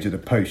front page of the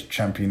Post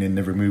championing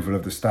the removal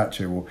of the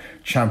statue or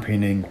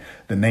championing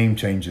the name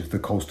change of the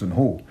Colston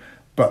Hall.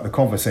 But the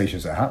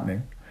conversations are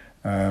happening.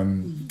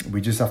 We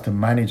just have to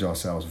manage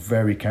ourselves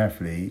very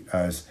carefully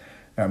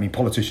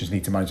politicians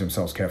need to manage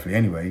themselves carefully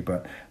anyway,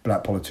 but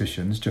black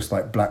politicians, just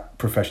like black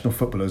professional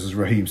footballers, as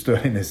Raheem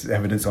Sterling is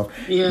evidence of,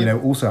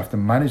 also have to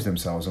manage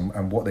themselves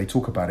and what they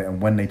talk about it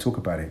and when they talk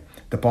about it.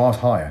 The bar's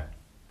higher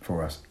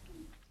for us.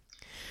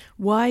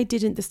 Why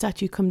didn't the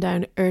statue come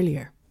down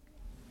earlier?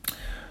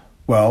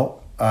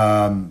 Well,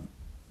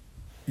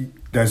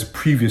 there's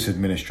previous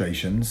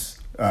administrations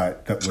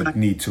that would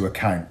need to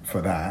account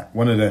for that.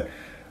 One of the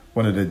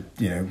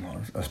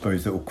I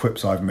suppose little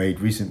quips I've made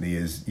recently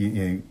is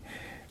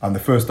I'm the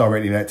first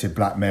directly elected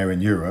black mayor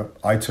in Europe.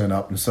 I turn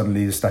up and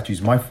suddenly the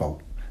statue's my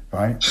fault,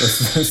 right?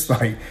 It's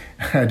like,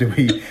 how do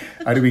we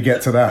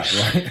get to that,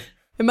 right?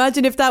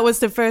 Imagine if that was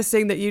the first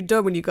thing that you'd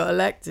done when you got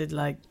elected.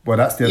 Well,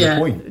 that's the other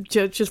point.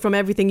 Just from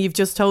everything you've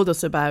just told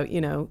us about,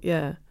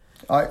 I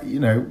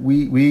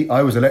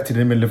was elected in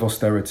the middle of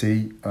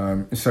austerity.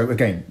 So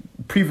again,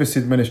 previous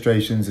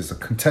administrations, it's a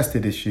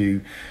contested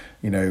issue.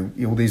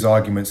 All these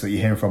arguments that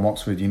you're hearing from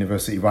Oxford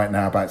University right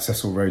now about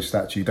Cecil Rhodes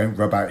statue, don't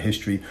rub out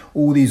history.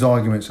 All these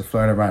arguments are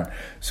flowing around.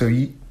 So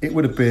you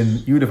would have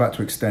had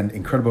to extend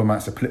incredible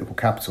amounts of political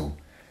capital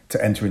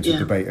to enter into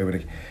debate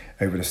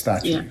over the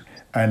statue. Yeah.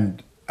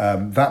 And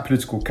that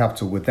political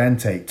capital would then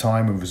take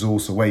time and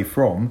resource away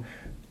from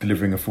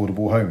delivering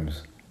affordable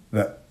homes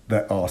that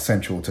are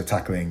central to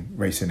tackling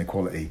race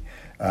inequality,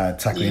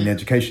 tackling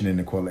education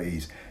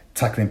inequalities,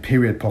 tackling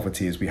period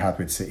poverty as we have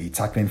with City,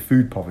 tackling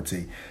food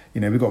poverty.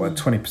 We've got about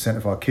 20%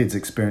 of our kids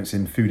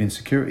experiencing food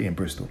insecurity in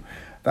Bristol.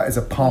 That is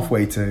a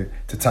pathway to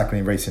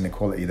tackling race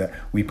inequality that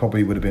we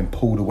probably would have been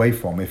pulled away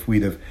from if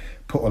we'd have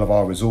put all of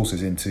our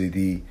resources into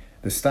the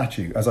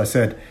statue. As I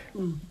said,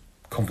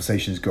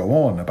 conversations go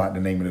on about the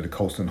naming of the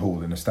Colston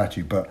Hall and the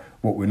statue. But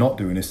what we're not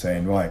doing is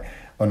saying, right,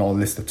 on our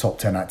list of top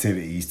 10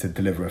 activities to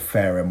deliver a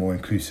fairer, more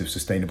inclusive,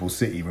 sustainable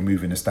city,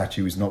 removing the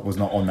statue was not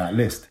on that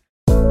list.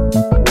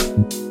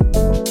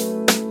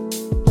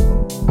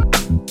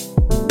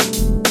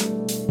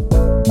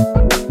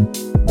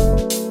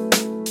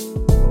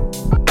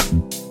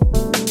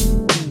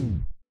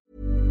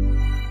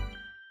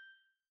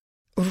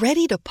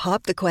 Ready to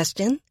pop the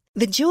question?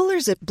 The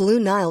jewelers at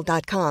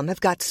BlueNile.com have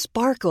got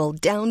sparkle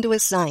down to a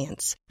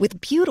science with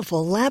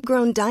beautiful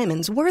lab-grown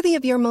diamonds worthy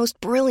of your most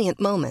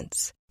brilliant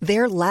moments.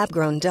 Their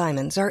lab-grown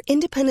diamonds are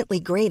independently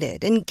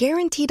graded and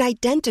guaranteed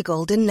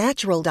identical to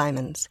natural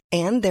diamonds,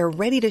 and they're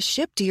ready to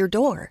ship to your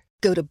door.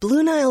 Go to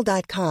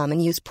BlueNile.com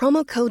and use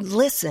promo code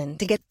LISTEN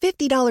to get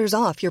 $50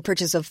 off your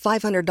purchase of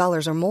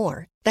 $500 or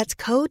more. That's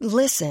code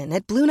LISTEN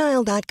at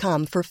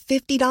BlueNile.com for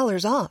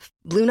 $50 off.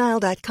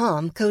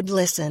 BlueNile.com, code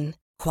LISTEN.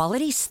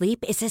 Quality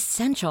sleep is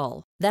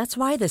essential. That's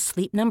why the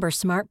Sleep Number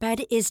Smart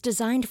Bed is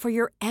designed for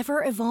your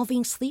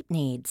ever-evolving sleep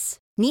needs.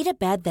 Need a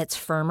bed that's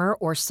firmer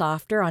or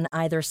softer on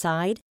either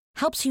side?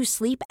 Helps you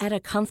sleep at a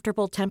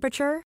comfortable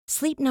temperature?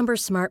 Sleep Number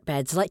Smart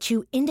Beds let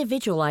you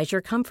individualize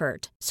your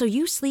comfort, so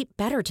you sleep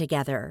better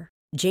together.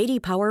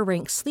 J.D. Power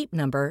ranks Sleep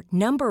Number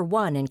number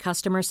 1 in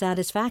customer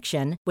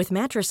satisfaction with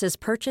mattresses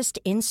purchased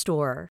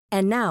in-store.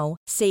 And now,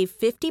 save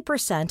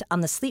 50%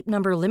 on the Sleep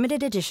Number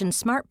Limited Edition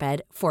Smart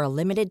Bed for a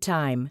limited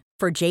time.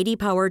 For J.D.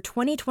 Power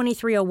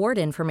 2023 award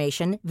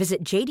information,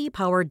 visit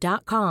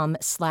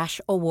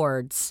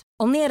jdpower.com/awards.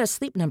 Only at a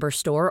Sleep Number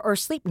store or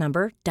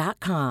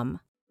sleepnumber.com.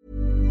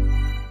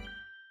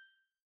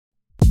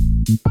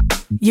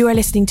 You are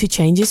listening to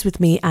Changes with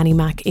me, Annie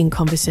Mac, in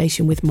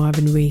conversation with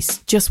Marvin Rees.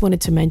 Just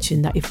wanted to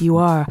mention that if you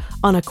are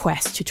on a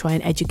quest to try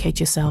and educate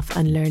yourself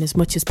and learn as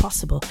much as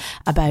possible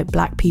about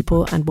Black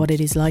people and what it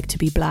is like to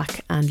be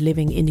Black and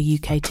living in the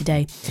UK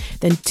today,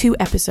 then 2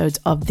 episodes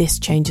of this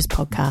Changes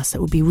podcast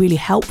that would be really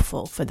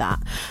helpful for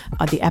that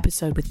are the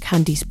episode with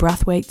Candice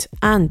Brathwaite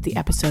and the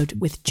episode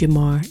with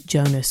Jamar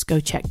Jonas. Go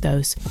check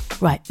those.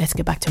 Right, let's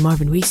get back to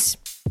Marvin Rees.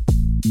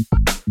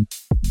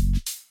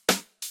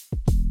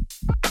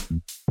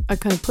 I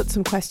kind of put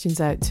some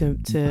questions out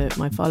to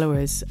my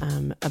followers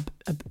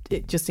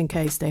just in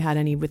case they had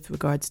any with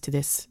regards to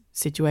this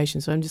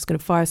situation. So I'm just going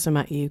to fire some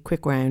at you,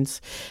 quick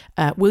rounds.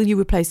 Will you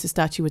replace the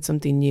statue with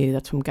something new?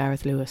 That's from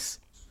Gareth Lewis.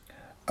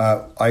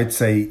 I'd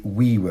say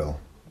we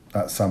will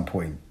at some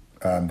point.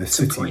 The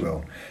city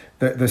will.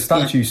 The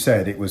statue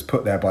said it was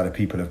put there by the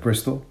people of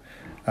Bristol.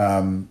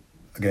 Again,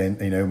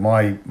 you know,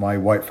 my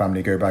white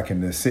family go back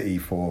in the city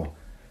for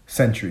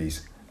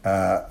centuries.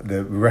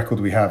 The record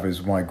we have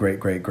is my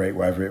great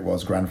whatever it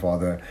was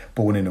grandfather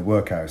born in a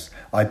workhouse.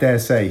 I dare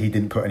say he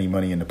didn't put any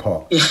money in the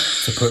pot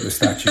to put the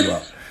statue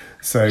up.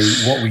 So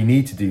what we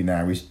need to do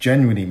now is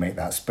genuinely make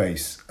that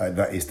space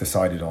that is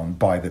decided on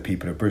by the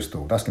people of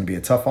Bristol. That's going to be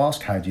a tough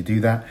ask. How do you do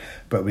that?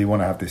 But we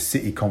want to have this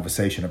city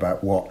conversation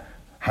about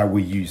how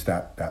we use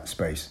that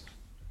space.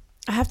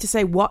 I have to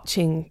say,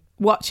 watching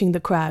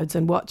the crowds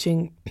and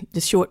watching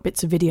the short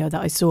bits of video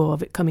that I saw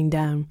of it coming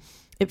down,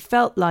 it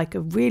felt like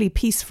a really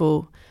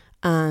peaceful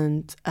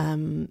and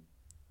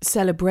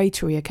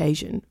celebratory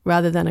occasion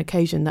rather than an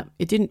occasion that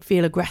it didn't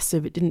feel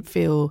aggressive. It didn't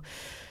feel,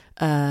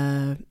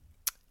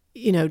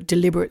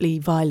 deliberately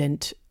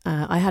violent.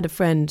 I had a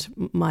friend,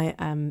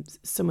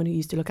 someone who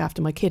used to look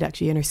after my kid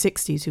actually in her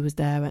 60s, who was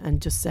there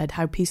and just said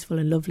how peaceful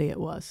and lovely it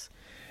was.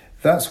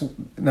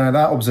 That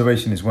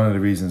observation is one of the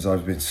reasons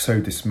I've been so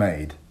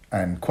dismayed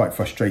and quite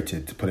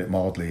frustrated, to put it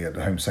mildly, at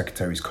the Home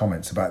Secretary's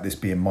comments about this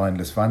being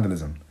mindless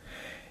vandalism.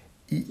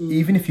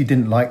 Even if you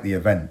didn't like the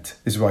event,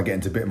 this is where I get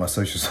into a bit of my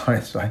social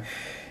science, right?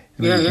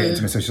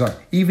 Into my social science.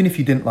 Even if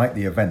you didn't like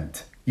the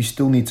event, you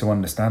still need to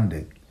understand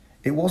it.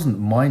 It wasn't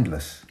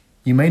mindless.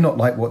 You may not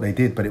like what they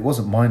did, but it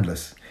wasn't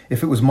mindless.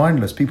 If it was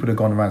mindless, people would have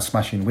gone around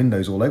smashing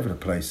windows all over the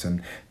place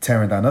and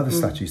tearing down other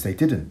statues. They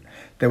didn't.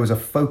 There was a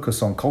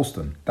focus on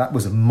Colston. That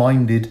was a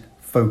minded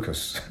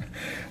focus.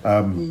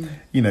 And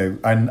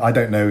I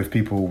don't know if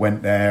people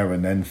went there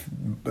and then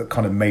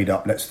kind of made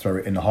up, let's throw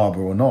it in the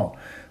harbour or not.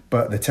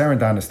 But the tearing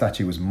down the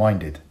statue was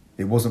minded.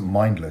 It wasn't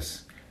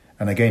mindless.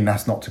 And again,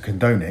 that's not to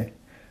condone it,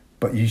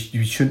 but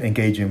you shouldn't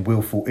engage in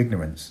willful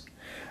ignorance.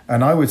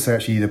 And I would say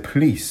actually the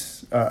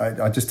police,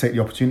 I just take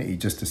the opportunity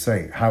just to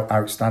say how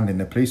outstanding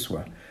the police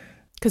were.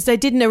 Because they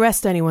didn't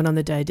arrest anyone on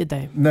the day, did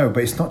they? No,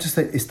 but it's not just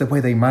that, it's the way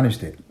they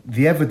managed it.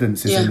 The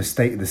evidence is in the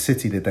state of the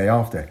city the day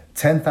after.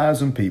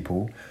 10,000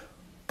 people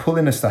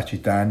pulling a statue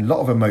down, a lot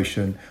of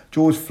emotion,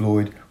 George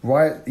Floyd,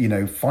 riot,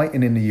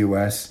 fighting in the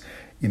US.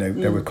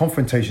 There were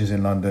confrontations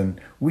in London.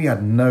 We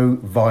had no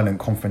violent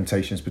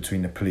confrontations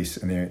between the police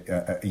and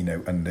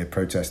the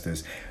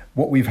protesters.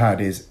 What we've had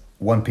is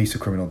one piece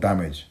of criminal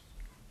damage.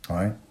 All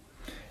right,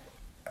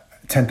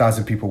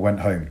 10,000 people went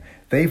home.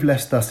 they've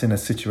left us in a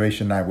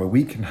situation now where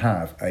we can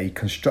have a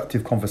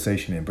constructive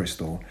conversation in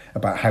Bristol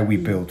about how we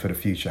build for the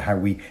future, how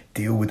we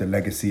deal with the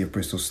legacy of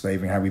Bristol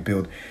slaving, how we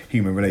build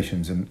human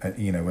relations and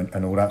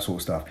all that sort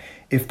of stuff.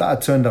 If that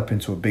had turned up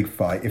into a big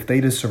fight, if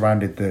they'd have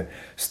surrounded the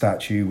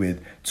statue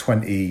with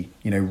 20,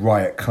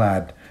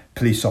 riot-clad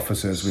police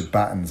officers with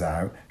batons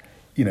out,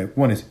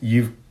 one is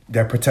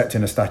they're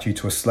protecting a statue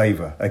to a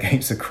slaver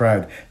against a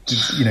crowd.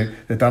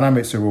 The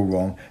dynamics are all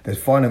wrong. There's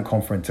violent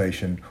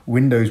confrontation.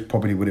 Windows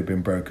probably would have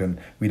been broken.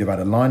 We'd have had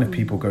a line of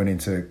people going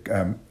into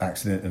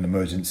accident and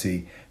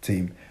emergency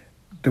team.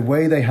 The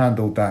way they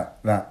handled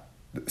that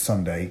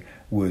Sunday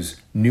was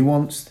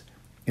nuanced,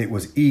 it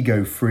was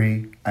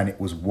ego-free, and it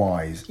was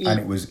wise, and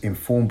it was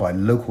informed by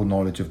local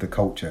knowledge of the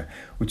culture,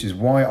 which is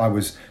why I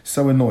was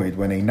so annoyed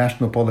when a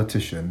national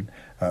politician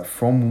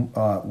from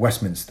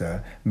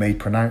Westminster made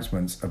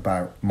pronouncements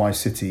about my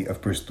city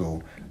of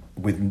Bristol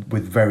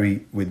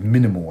with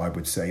minimal, I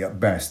would say, at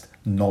best,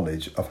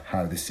 knowledge of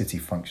how the city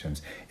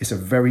functions. It's a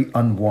very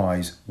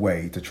unwise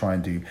way to try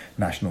and do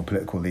national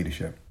political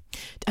leadership.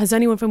 Has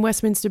anyone from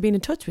Westminster been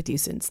in touch with you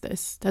since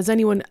this? Has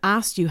anyone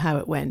asked you how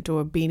it went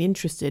or been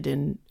interested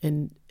in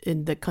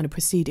the kind of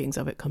proceedings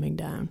of it coming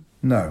down?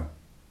 No.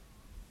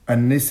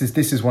 And this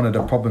is one of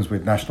the problems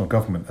with national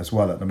government as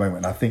well at the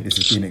moment. I think this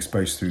has been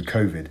exposed through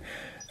COVID.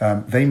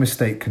 They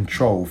mistake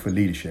control for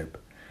leadership.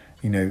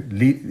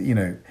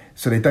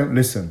 So they don't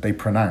listen, they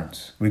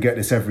pronounce. We get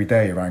this every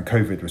day around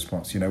COVID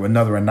response.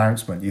 Another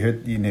announcement. You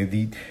heard,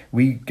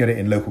 we get it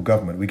in local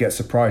government. We get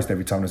surprised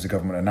every time there's a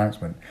government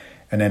announcement.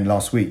 And then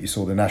last week, you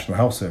saw the National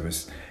Health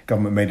Service.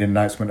 Government made an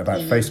announcement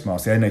about face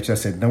masks. The NHS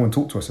said, no one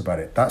talked to us about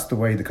it. That's the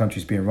way the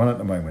country's being run at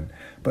the moment.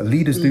 But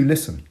leaders do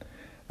listen,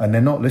 and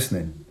they're not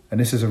listening. And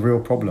this is a real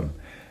problem.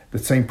 The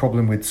same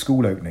problem with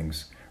school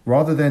openings.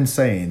 Rather than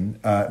saying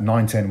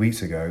 9-10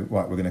 weeks ago,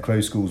 right, we're going to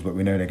close schools, but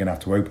we know they're going to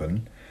have to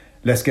open,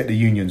 let's get the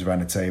unions around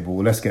the table,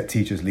 let's get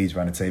teachers' leads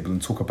around the table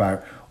and talk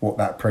about what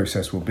that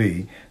process will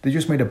be. They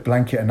just made a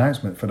blanket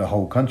announcement for the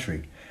whole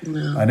country.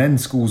 No. And then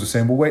schools are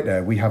saying, well, wait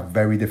there, we have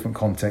very different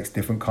contexts,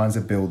 different kinds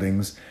of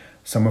buildings.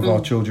 Some of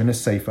our children are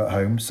safe at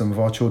home. Some of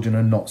our children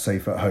are not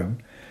safe at home.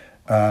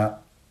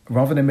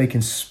 Rather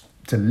than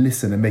to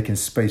listen and making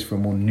space for a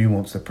more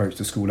nuanced approach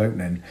to school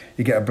opening,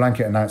 you get a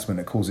blanket announcement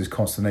that causes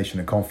consternation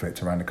and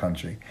conflict around the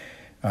country.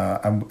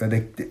 And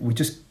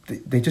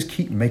they just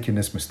keep making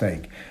this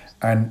mistake.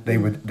 And they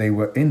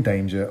were in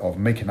danger of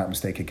making that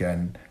mistake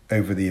again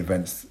over the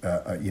events,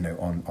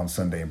 on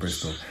Sunday in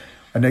Bristol.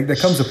 And there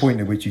comes a point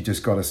at which you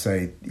just got to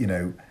say,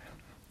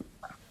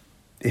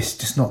 it's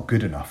just not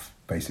good enough,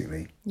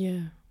 basically.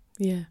 Yeah.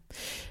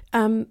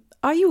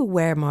 Are you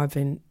aware,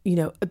 Marvin,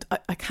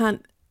 I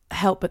can't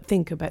help but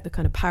think about the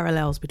kind of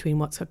parallels between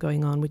what's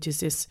going on, which is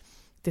this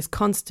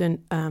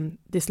constant,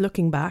 this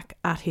looking back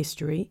at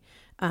history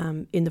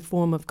in the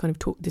form of kind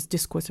of this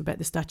discourse about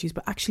the statues,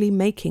 but actually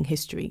making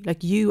history.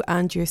 Like you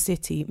and your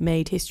city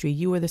made history.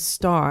 You were the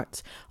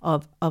start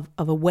of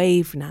a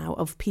wave now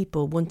of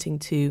people wanting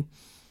to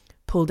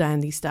pull down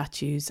these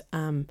statues.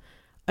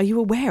 Are you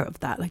aware of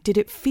that? Like, did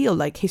it feel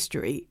like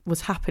history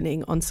was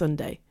happening on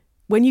Sunday?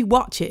 When you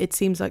watch it, it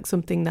seems like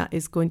something that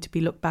is going to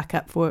be looked back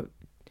at for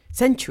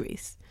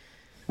centuries.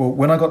 Well,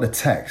 when I got the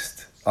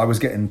text, I was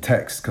getting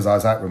texts because I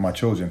was out with my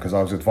children, because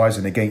I was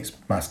advising against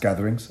mass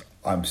gatherings.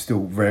 I'm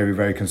still very,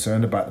 very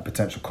concerned about the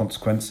potential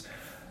consequence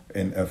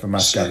for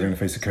mass gathering in the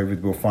face of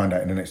COVID. We'll find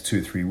out in the next 2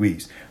 or 3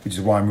 weeks, which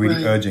is why I'm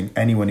really urging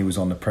anyone who was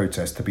on the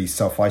protest to be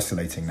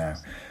self-isolating now,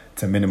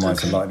 to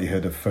minimise the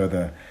likelihood of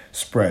further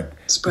spread.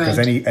 Because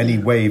any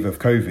wave of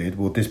COVID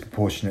will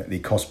disproportionately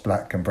cost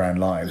black and brown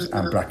lives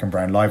and black and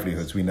brown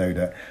livelihoods. We know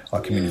that our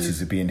communities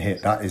are being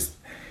hit. That is,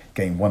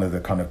 again, one of the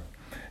kind of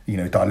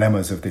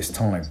dilemmas of this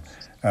time.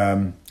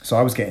 So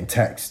I was getting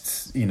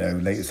texts,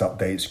 latest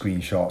updates,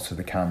 screenshots of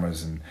the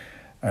cameras, and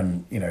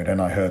then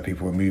I heard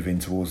people were moving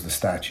towards the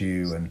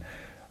statue, and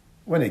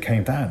when it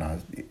came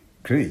down,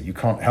 clearly you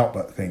can't help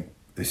but think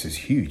this is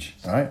huge,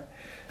 right?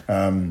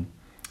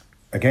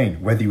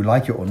 Again, whether you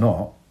like it or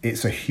not,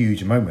 it's a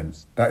huge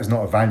moment. That is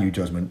not a value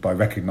judgment by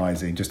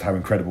recognising just how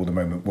incredible the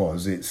moment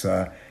was. It's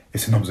an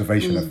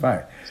observation of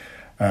fact.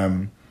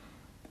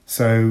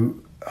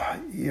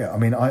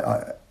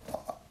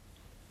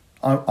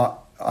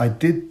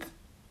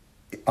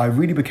 I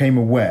really became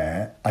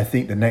aware, I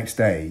think, the next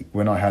day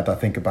when I had,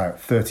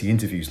 about 30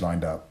 interviews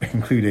lined up,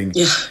 including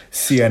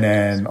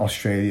CNN,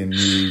 Australian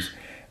News.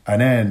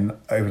 And then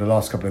over the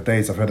last couple of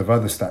days, I've heard of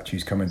other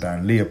statues coming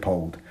down.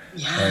 Leopold,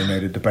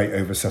 the debate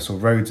over Cecil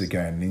Rhodes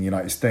again in the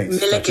United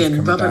States.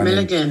 Robert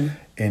Milligan.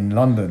 In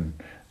London.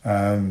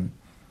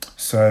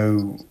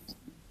 So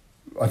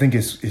I think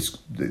it's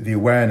the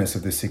awareness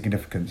of the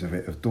significance of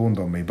it have dawned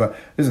on me. But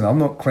listen, I'm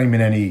not claiming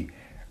any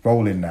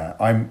role in that.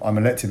 I'm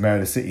elected mayor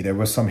of the city. There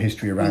was some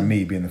history around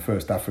me being the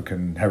first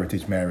African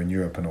heritage mayor in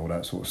Europe and all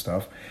that sort of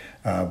stuff.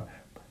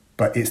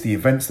 But it's the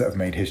events that have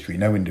made history,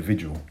 no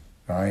individual,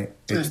 right?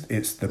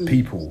 It's the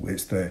people.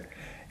 I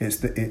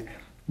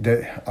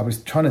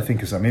was trying to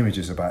think of some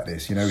images about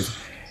this.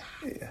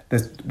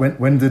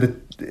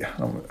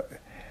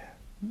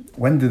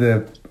 when do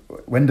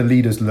the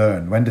leaders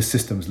learn? When do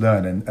systems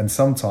learn? And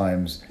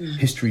sometimes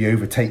history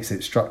overtakes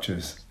its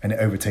structures and it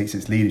overtakes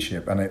its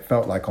leadership. And it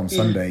felt like on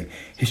Sunday,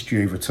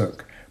 history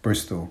overtook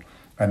Bristol,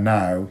 and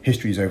now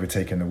history's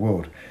overtaken the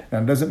world. Now,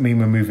 it doesn't mean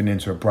we're moving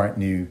into a bright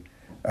new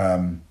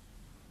era.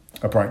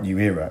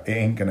 It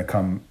ain't going to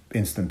come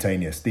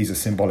instantaneous. These are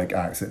symbolic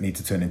acts that need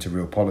to turn into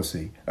real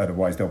policy.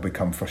 Otherwise, they'll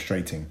become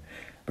frustrating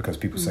because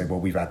people say, well,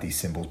 we've had these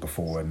symbols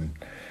before.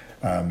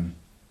 And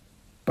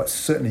but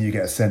certainly you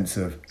get a sense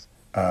of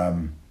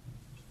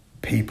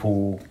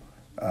people,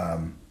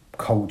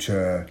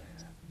 culture,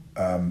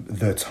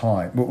 the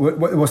time.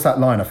 What's that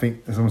line? I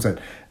think someone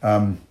said,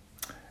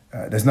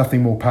 there's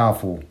nothing more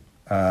powerful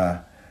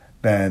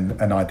than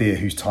an idea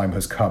whose time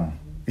has come.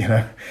 You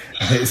know,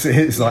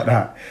 it's like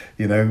that.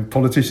 You know,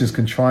 politicians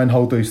can try and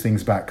hold those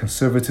things back.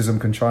 Conservatism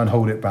can try and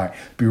hold it back.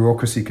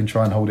 Bureaucracy can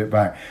try and hold it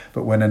back.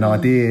 But when an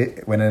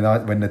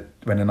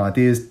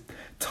idea's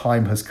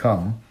time has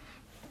come,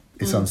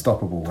 it's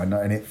unstoppable.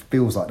 And it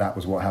feels like that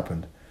was what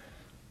happened.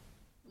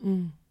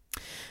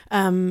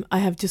 I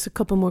have just a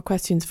couple more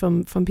questions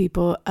from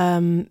people.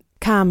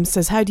 Cam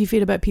says, how do you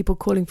feel about people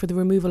calling for the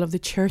removal of the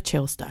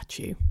Churchill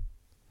statue?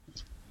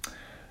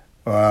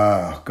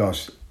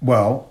 Gosh.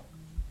 Well,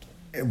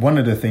 one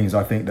of the things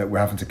I think that we're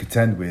having to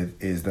contend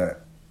with is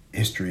that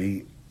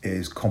history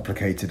is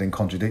complicated and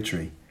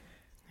contradictory.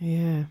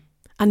 Yeah.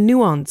 And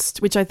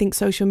nuanced, which I think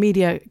social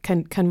media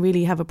can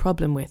really have a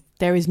problem with.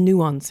 There is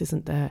nuance,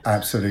 isn't there?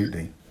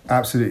 Absolutely.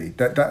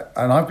 That,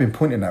 and I've been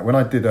pointing that when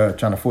I did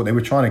Channel 4, they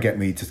were trying to get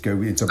me to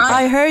go into.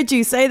 I heard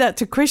you say that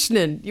to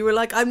Krishnan. You were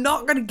like, "I'm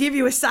not going to give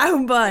you a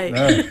soundbite."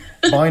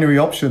 No, binary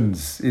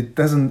options. It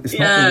doesn't. It's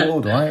not the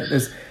world, right?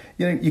 There's,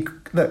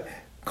 look,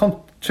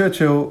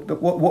 Churchill.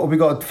 What have we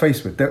got to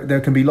face with?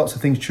 There can be lots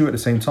of things true at the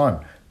same time.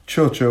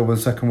 Churchill was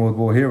a Second World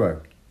War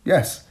hero.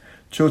 Yes,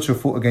 Churchill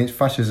fought against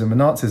fascism and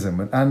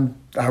Nazism, and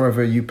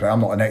however you play,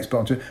 I'm not an expert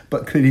on it,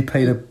 but clearly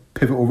played a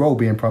pivotal role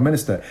being Prime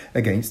Minister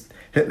against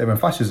Hitler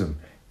and fascism.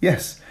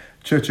 Yes,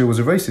 Churchill was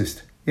a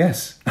racist.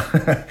 Yes,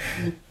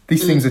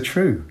 these things are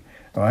true,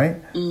 right?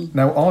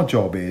 Now, our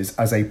job is,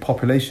 as a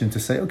population, to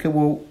say, okay,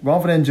 well,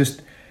 rather than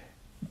just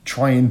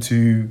trying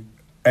to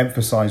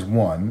emphasise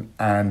one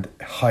and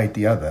hide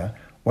the other,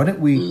 why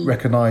don't we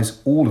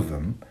recognise all of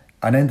them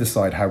and then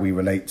decide how we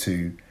relate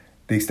to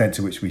the extent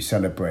to which we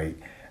celebrate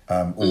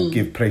or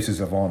give places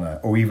of honour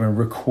or even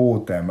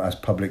record them as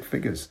public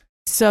figures.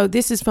 So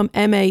this is from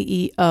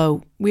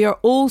MAEO. We are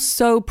all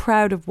so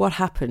proud of what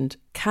happened.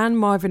 Can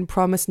Marvin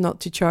promise not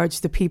to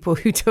charge the people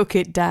who took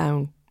it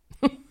down?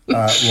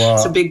 Well,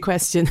 it's a big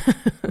question.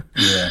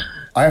 Yeah,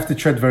 I have to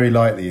tread very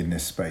lightly in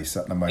this space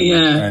at the moment.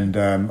 Yeah. And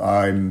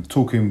I'm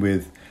talking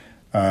with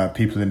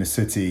people in the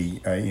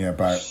city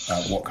about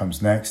what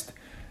comes next.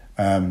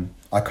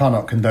 I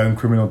cannot condone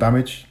criminal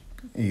damage.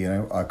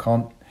 I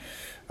can't.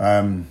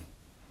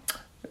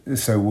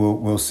 So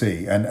we'll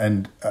see,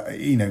 and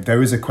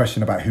there is a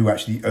question about who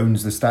actually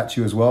owns the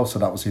statue as well. So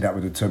that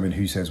would determine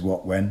who says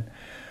what when.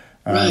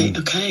 Right.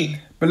 Okay.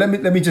 But let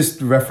me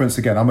just reference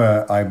again.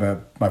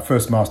 My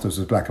first master's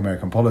was Black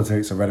American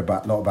politics. I read a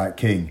lot about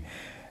King.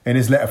 In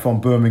his letter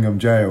from Birmingham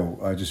jail,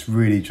 I just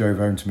really drove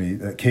home to me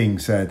that King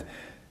said,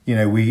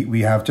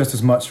 we have just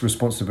as much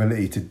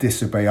responsibility to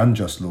disobey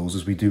unjust laws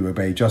as we do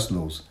obey just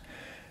laws.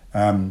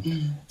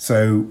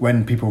 So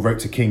when people wrote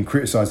to King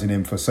criticising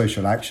him for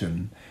social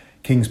action,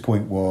 King's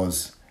point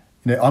was,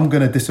 I'm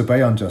going to disobey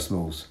unjust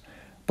laws,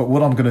 but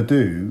what I'm going to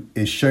do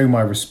is show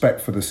my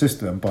respect for the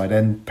system by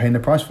then paying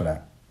the price for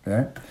that.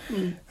 Yeah?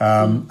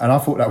 And I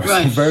thought that was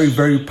a very,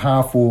 very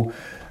powerful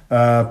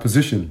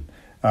position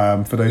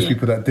for those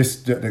people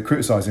that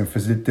criticise him for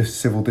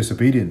civil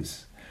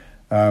disobedience.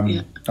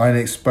 I can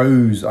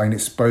expose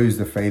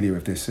the failure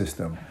of this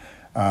system,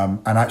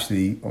 and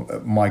actually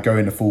my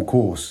going the full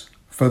course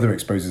further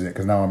exposes it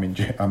because now I'm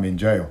in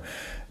jail.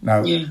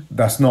 Now,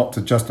 that's not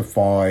to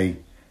justify,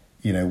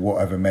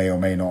 whatever may or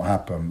may not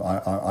happen.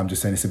 I'm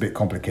just saying it's a bit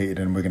complicated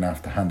and we're going to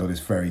have to handle this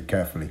very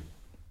carefully.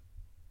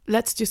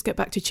 Let's just get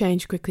back to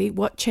change quickly.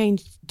 What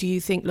change do you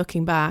think,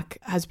 looking back,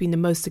 has been the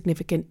most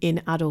significant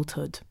in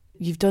adulthood?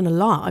 You've done a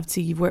lot. I'd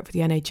say you've worked for the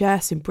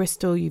NHS in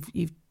Bristol. You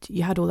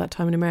had all that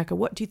time in America.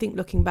 What do you think,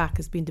 looking back,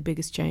 has been the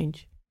biggest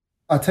change?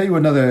 I'll tell you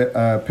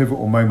another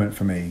pivotal moment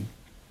for me.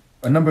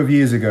 A number of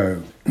years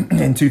ago,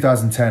 in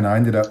 2010, I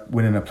ended up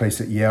winning a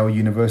place at Yale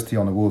University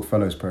on the World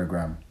Fellows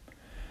Programme.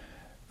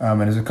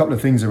 And there's a couple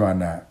of things around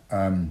that.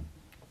 I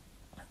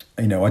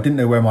didn't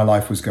know where my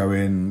life was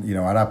going.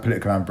 I'd had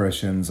political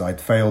ambitions.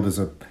 I'd failed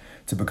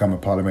to become a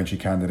parliamentary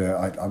candidate.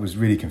 I was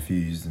really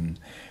confused and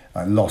I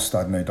had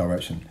no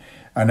direction.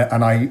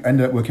 And I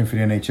ended up working for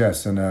the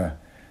NHS, and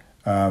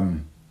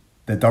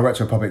the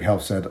Director of Public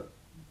Health said,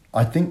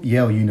 I think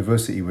Yale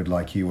University would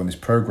like you on this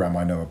program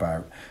I know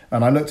about.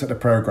 And I looked at the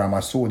program, I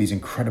saw these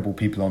incredible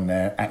people on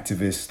there,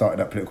 activists,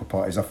 started up political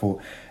parties. I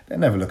thought, they'll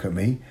never look at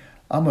me.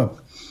 I'm a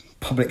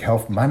public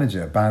health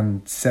manager,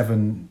 band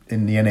 7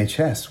 in the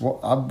NHS.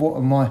 What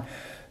am I?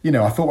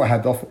 I thought I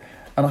had off.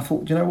 And I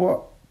thought, you know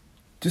what?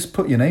 Just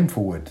put your name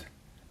forward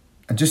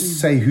and just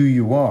say who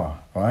you are,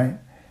 right?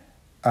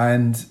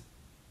 and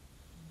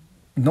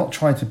not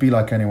try to be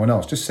like anyone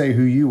else. Just say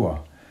who you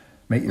are.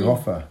 Make your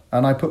offer.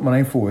 And I put my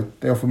name forward.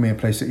 They offered me a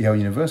place at Yale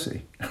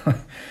University.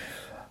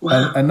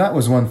 Wow. And that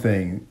was one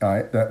thing.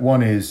 That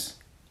one is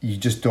you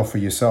just offer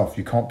yourself.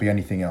 You can't be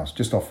anything else.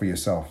 Just offer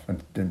yourself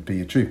and be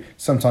your truth.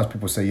 Sometimes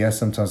people say yes.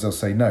 Sometimes they'll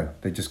say no.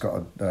 They just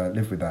got to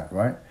live with that,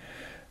 right?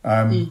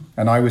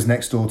 And I was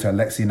next door to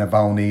Alexei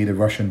Navalny, the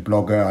Russian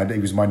blogger. He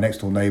was my next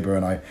door neighbor,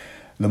 and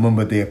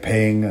Lumumba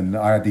Diaping, and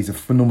I had these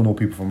phenomenal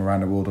people from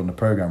around the world on the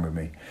program with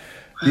me.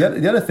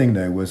 The other thing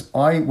though was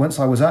once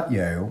I was at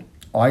Yale,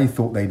 I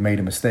thought they'd made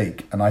a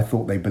mistake, and I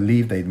thought they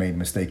believed they'd made a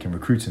mistake in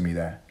recruiting me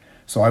there.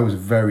 So I was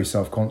very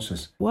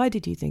self-conscious. Why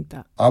did you think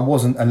that? I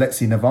wasn't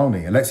Alexei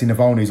Navalny. Alexei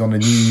Navalny's on the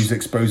news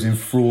exposing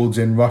frauds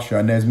in Russia,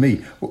 and there's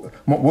me.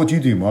 What do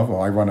you do, Marv?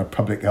 Well, I run a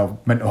public health,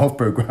 mental health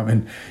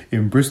program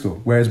in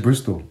Bristol. Where's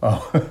Bristol?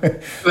 Oh,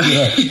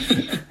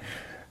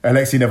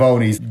 Alexei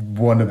Navalny's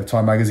one of the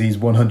Time magazine's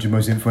 100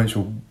 most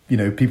influential,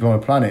 people on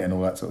the planet and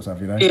all that sort of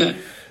stuff, Yeah.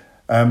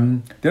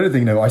 The other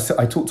thing, though,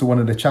 I talked to one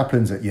of the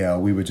chaplains at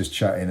Yale. We were just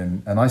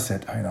chatting, and I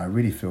said, I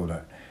really feel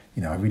that,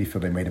 I really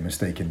feel they made a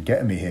mistake in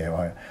getting me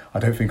here. I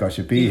don't think I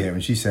should be here.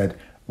 And she said,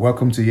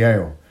 welcome to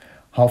Yale.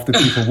 Half the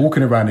people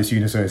walking around this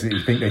university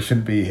think they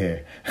shouldn't be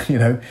here.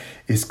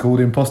 It's called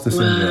imposter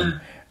syndrome.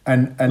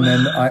 And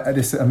then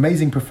this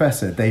amazing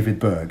professor, David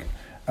Berg,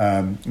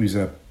 who's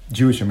a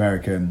Jewish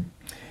American,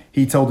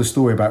 he told a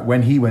story about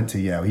when he went to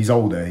Yale. He's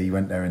older. He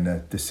went there in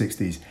the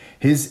 60s.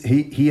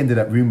 He ended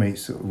up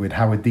roommates with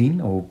Howard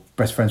Dean, or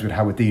best friends with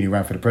Howard Dean, who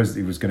ran for the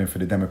presidency, was going for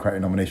the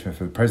Democratic nomination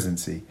for the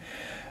presidency.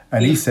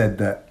 And he said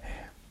that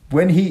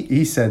when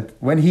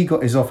he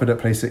got his offer at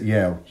place at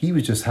Yale, he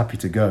was just happy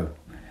to go.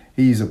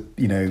 He's a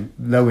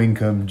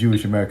low-income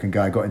Jewish American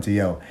guy, got into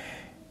Yale.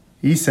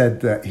 He said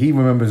that he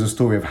remembers a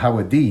story of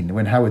Howard Dean.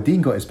 When Howard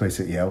Dean got his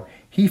place at Yale,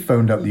 he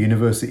phoned up the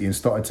university and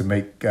started to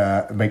make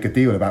a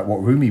deal about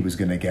what room he was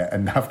going to get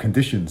and have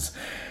conditions.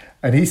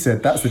 And he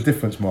said, that's the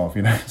difference, Marv.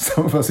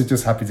 Some of us are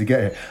just happy to get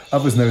here.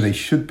 Others know they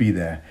should be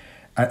there.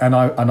 And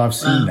I've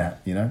seen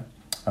that,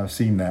 I've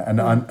seen that.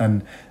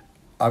 And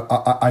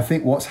I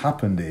think what's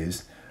happened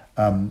is,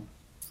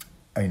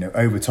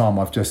 over time,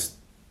 I've just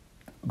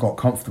got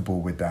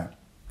comfortable with that.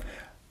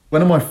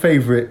 One of my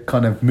favourite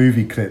kind of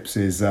movie clips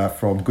is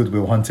from Good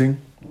Will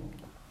Hunting.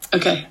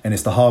 Okay. And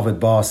it's the Harvard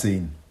bar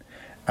scene.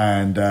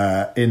 And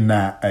in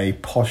that, a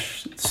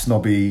posh,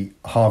 snobby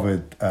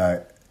Harvard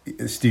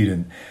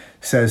student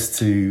says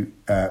to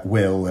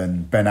Will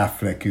and Ben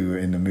Affleck, who are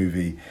in the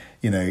movie,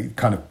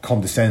 kind of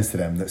condescends to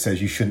them, that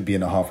says you shouldn't be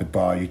in a Harvard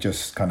bar, you're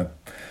just kind of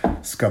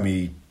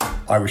scummy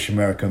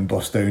Irish-American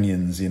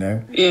Bostonians,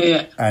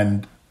 Yeah.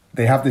 And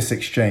they have this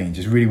exchange.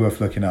 It's really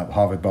worth looking up,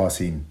 Harvard bar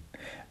scene.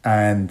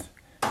 And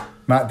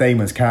Matt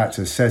Damon's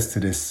character says to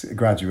this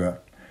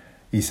graduate,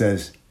 he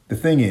says, the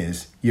thing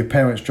is, your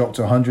parents dropped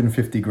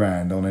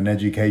 $150,000 on an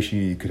education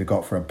you could have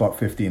got for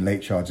 $1.50 in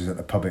late charges at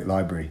the public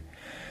library.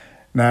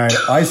 Now,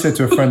 I said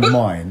to a friend of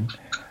mine,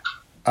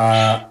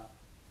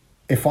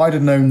 if I'd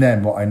have known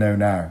then what I know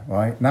now,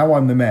 right? Now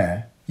I'm the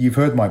mayor. You've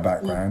heard my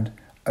background.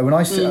 When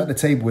I sit at the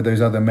table with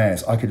those other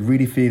mayors, I could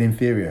really feel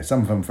inferior.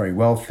 Some of them very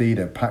wealthy,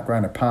 their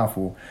background are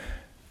powerful.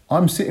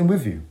 I'm sitting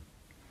with you.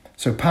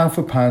 So pound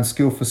for pound,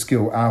 skill for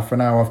skill, hour for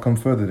an hour, I've come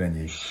further than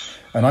you.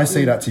 And I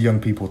say that to young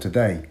people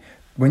today.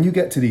 When you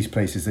get to these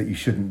places that you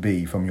shouldn't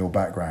be from your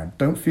background,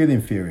 don't feel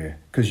inferior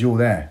because you're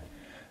there.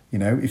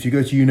 If you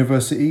go to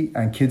university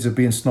and kids are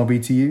being snobby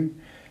to you,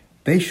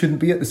 they shouldn't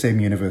be at the same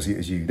university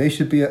as you. They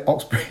should be at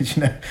Oxbridge,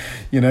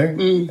 You're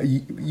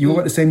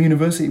at the same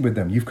university with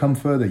them. You've come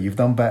further. You've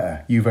done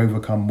better. You've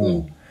overcome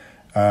more.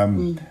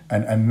 And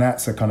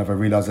that's a kind of a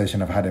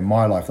realization I've had in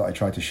my life that I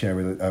try to share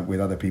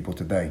with other people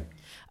today.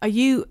 Are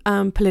you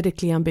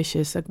politically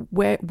ambitious? Like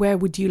where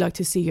would you like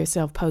to see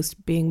yourself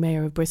post being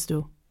mayor of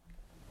Bristol?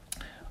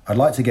 I'd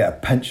like to get a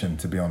pension,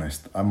 to be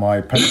honest.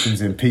 My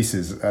pension's in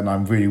pieces and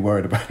I'm really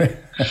worried about it.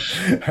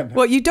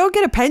 What, you don't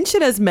get a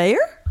pension as mayor?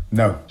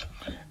 No.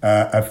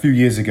 A few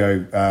years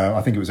ago,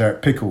 I think it was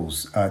Eric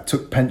Pickles,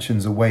 took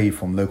pensions away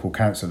from local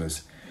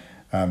councillors.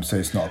 So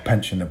it's not a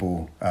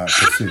pensionable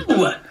pursuit.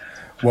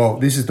 Well,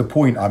 this is the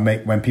point I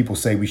make when people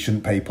say we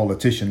shouldn't pay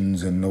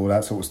politicians and all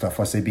that sort of stuff.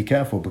 I say be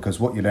careful, because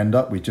what you'll end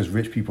up with just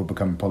rich people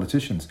becoming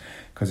politicians,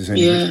 because it's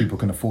only rich people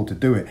can afford to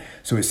do it.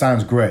 So it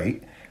sounds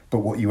great, but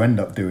what you end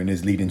up doing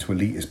is leading to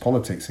elitist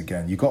politics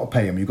again. You've got to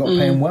pay them. You've got to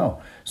pay them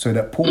well, so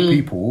that poor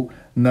people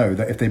know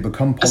that if they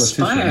become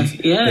politicians,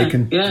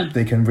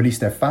 they can release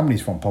their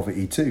families from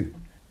poverty too.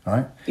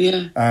 Right?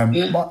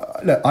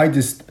 Look, I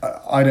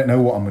don't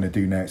know what I'm going to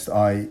do next.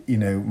 My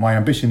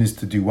ambition is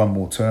to do one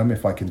more term.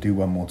 If I can do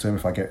one more term,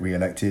 if I get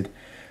re-elected,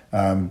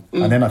 and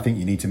then I think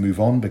you need to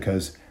move on,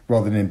 because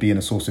rather than being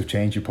a source of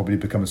change, you probably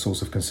become a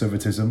source of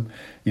conservatism,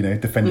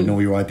 defending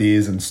all your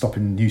ideas and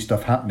stopping new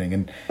stuff happening,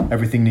 and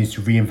everything needs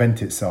to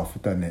reinvent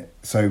itself, doesn't it?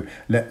 So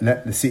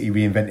let the city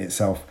reinvent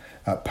itself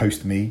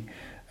post me.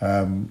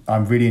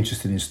 I'm really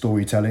interested in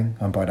storytelling,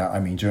 and by that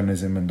I mean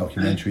journalism and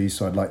documentaries.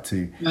 So I'd like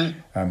to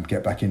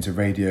get back into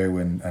radio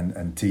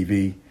and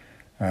TV.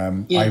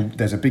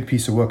 There's a big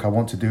piece of work I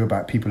want to do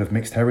about people of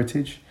mixed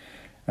heritage,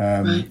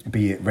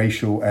 be it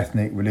racial,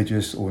 ethnic,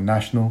 religious, or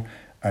national,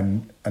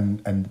 and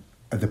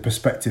the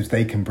perspectives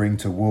they can bring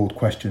to world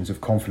questions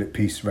of conflict,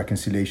 peace,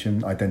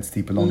 reconciliation,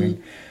 identity,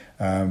 belonging.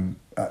 What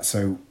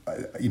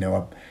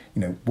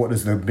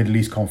does the Middle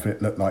East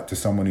conflict look like to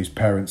someone whose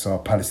parents are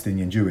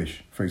Palestinian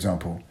Jewish, for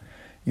example,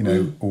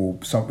 or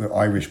some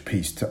Irish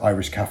peace to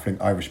Irish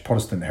Catholic, Irish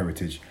Protestant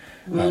heritage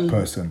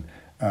person.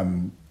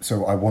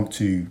 So I want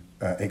to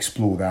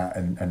explore that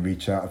and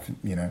reach out,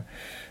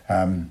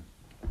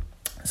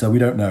 so we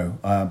don't know,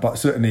 but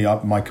certainly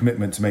my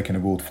commitment to making the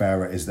world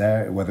fairer is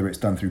there, whether it's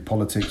done through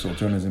politics or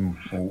journalism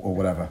or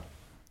whatever.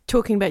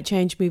 Talking about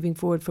change moving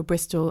forward for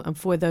Bristol and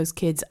for those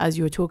kids, as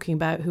you were talking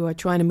about, who are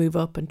trying to move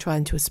up and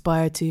trying to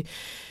aspire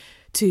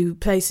to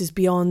places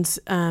beyond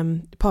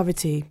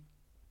poverty.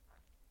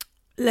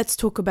 Let's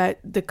talk about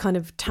the kind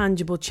of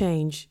tangible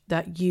change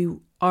that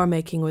you are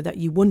making or that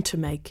you want to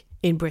make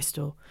in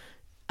Bristol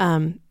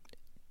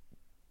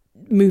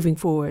moving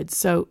forward.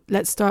 So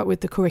let's start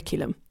with the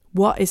curriculum.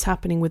 What is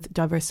happening with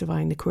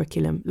diversifying the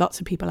curriculum? Lots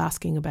of people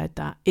asking about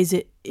that. Is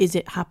it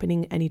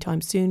happening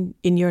anytime soon,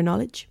 in your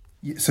knowledge?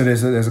 So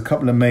there's a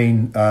couple of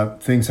main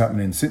things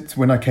happening. Since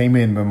when I came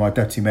in with my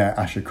Deputy Mayor,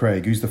 Asher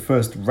Craig, who's the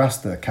first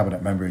Rasta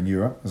cabinet member in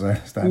Europe, as I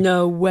understand.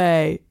 No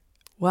way.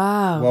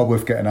 Wow. Well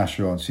worth getting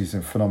Asher on. She's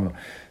phenomenal.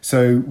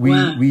 So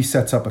we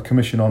set up a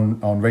commission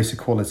on race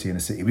equality in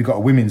the city. We've got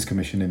a women's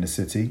commission in the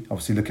city,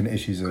 obviously looking at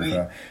issues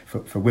of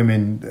for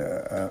women,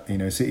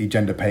 city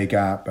gender pay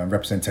gap and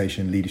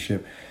representation,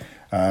 leadership.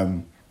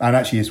 And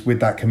actually it's with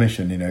that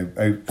commission,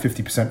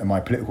 50% of my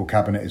political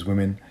cabinet is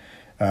women.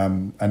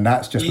 And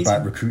that's just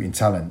about recruiting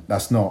talent.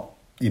 That's not,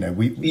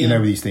 with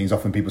these things,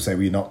 often people say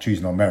we're not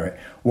choosing on merit.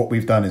 What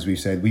we've done is we've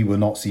said we will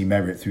not see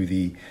merit through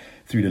the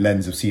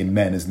lens of seeing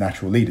men as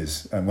natural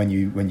leaders. And when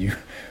you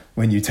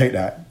take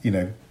that,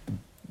 the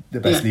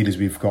best leaders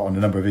we've got on a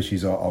number of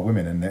issues are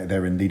women, and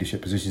they're in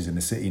leadership positions in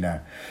the city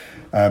now.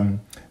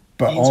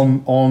 But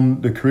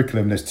on the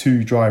curriculum, there's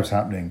two drives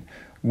happening.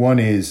 One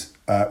is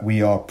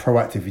we are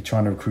proactively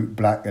trying to recruit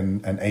Black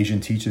and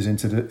Asian teachers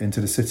into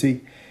the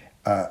city.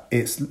 I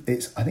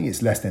think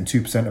it's less than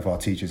 2% of our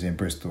teachers in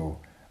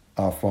Bristol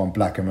are from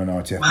Black and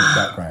minority ethnic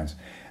backgrounds,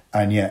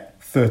 and yet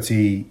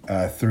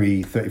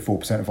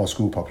 34% of our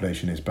school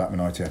population is Black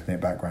minority ethnic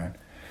background.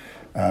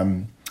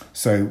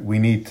 So we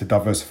need to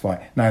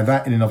diversify. Now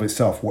that in and of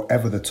itself,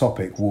 whatever the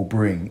topic, will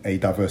bring a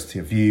diversity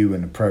of view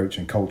and approach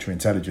and culture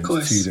intelligence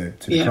to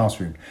the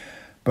classroom.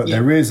 But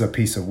there is a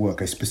piece of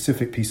work, a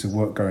specific piece of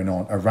work going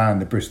on around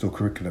the Bristol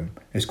curriculum.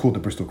 It's called the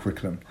Bristol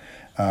curriculum,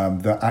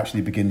 that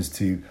actually begins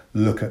to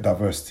look at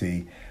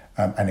diversity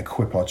and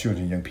equip our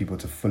children and young people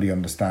to fully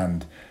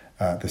understand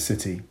the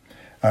city.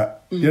 The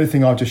other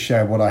thing I'll just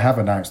share, what I have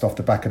announced off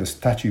the back of the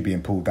statue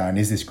being pulled down,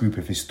 is this group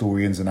of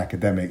historians and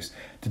academics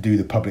to do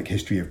the public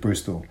history of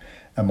Bristol.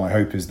 And my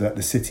hope is that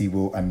the city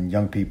will, and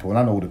young people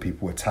and older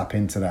people, will tap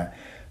into that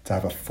to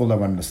have a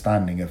fuller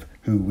understanding of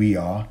who we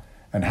are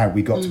and how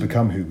we got to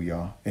become who we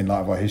are in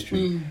light of our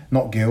history.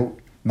 Not guilt,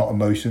 not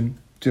emotion,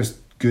 just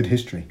good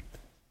history.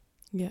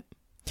 Yeah.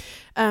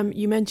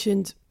 You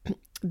mentioned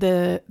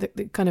the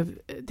kind of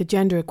the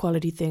gender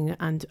equality thing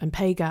and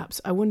pay gaps.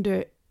 I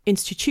wonder,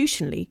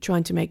 institutionally,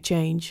 trying to make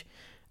change,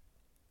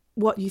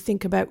 what you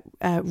think about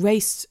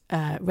race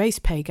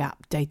pay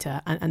gap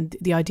data and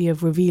the idea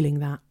of revealing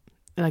that.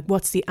 Like,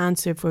 what's the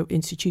answer for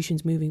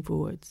institutions moving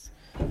forwards?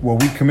 Well,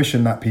 we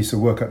commissioned that piece of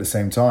work at the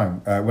same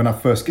time. When I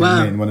first came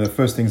in, one of the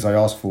first things I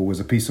asked for was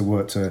a piece of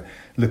work to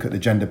look at the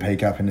gender pay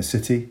gap in the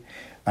city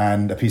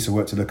and a piece of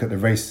work to look at the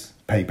race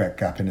pay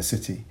gap in the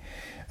city.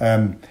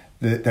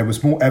 There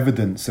was more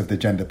evidence of the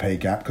gender pay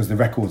gap because the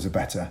records are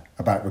better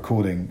about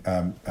recording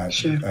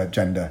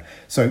gender.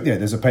 So,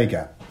 there's a pay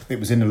gap. It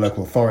was in the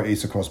local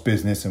authorities across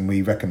business, and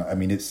we reckon,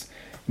 it's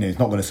not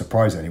going to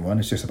surprise anyone.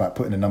 It's just about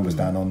putting the numbers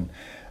down on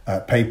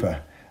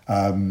paper.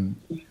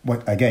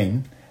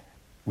 Again,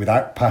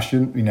 without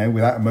passion,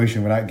 without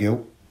emotion, without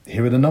guilt,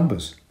 here are the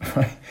numbers,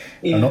 right?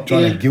 I'm not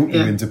trying to guilt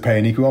you into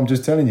paying equal. I'm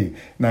just telling you.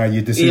 Now,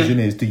 your decision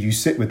is, do you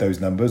sit with those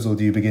numbers, or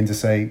do you begin to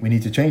say, we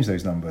need to change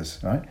those numbers,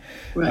 right?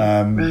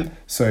 Right.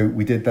 So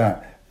we did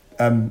that.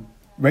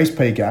 Race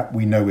pay gap,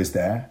 we know is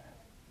there,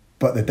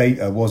 but the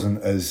data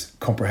wasn't as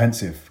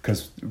comprehensive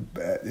because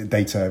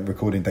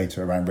recording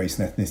data around race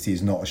and ethnicity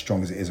is not as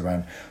strong as it is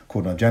around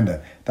recording on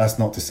gender. That's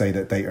not to say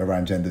that data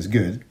around gender is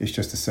good. It's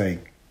just to say,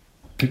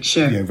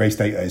 race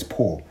data is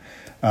poor.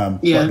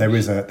 But there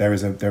is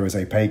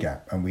a pay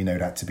gap, and we know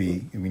that to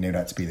be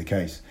the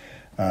case.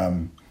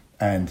 And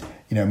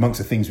amongst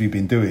the things we've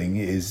been doing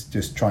is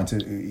just trying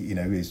to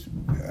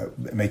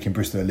making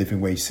Bristol a living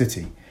wage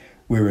city.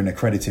 We're an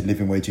accredited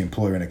living wage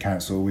employer in a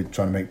council. We're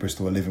trying to make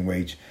Bristol a living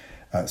wage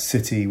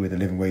city with a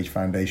living wage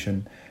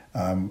foundation,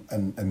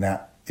 and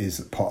that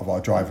is part of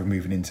our drive of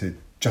moving into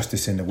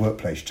justice in the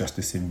workplace,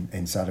 justice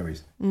in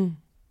salaries.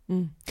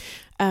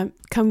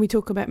 Can we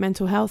talk about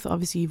mental health?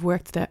 Obviously, you've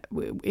worked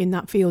in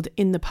that field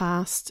in the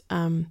past.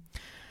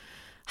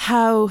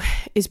 How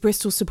is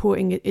Bristol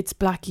supporting its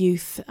black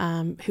youth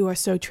who are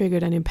so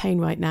triggered and in pain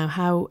right now?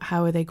 How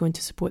are they going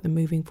to support them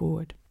moving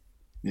forward?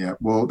 Yeah,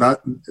 well, the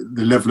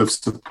level of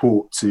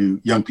support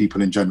to young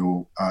people in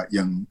general,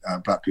 young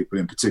black people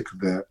in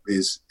particular,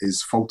 is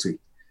faulty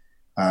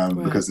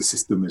because the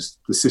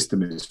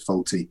system is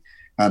faulty.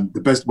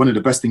 One of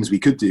the best things we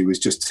could do is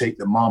just take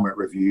the Marmot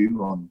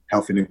Review on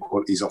health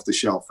inequalities off the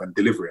shelf and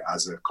deliver it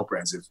as a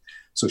comprehensive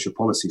social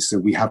policy. So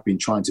we have been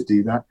trying to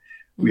do that.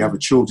 We have a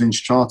children's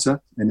charter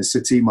in the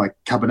city. My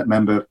cabinet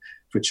member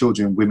for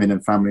children, women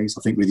and families,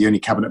 I think we're the only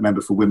cabinet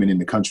member for women in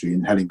the country,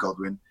 in Helen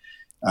Godwin.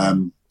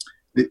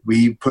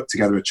 We put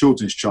together a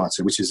children's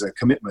charter, which is a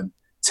commitment,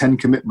 10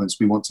 commitments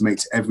we want to make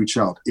to every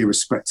child,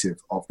 irrespective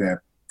of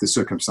the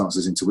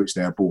circumstances into which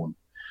they are born.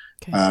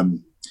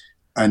 Okay.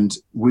 And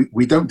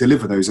we don't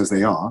deliver those as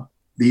they are.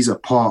 This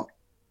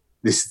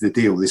is the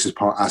deal, this is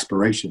part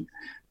aspiration.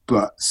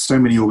 But so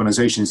many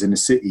organisations in the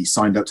city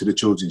signed up to the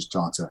children's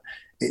charter.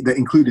 That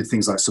included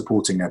things like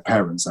supporting their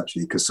parents,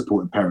 actually, because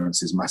supporting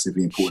parents is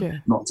massively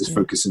important, not just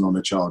focusing on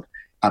the child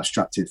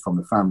abstracted from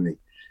the family.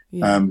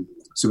 Yeah.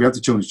 So we have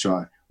the children's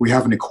charter. We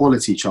have an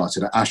equality charter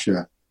that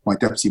Asha, my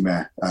deputy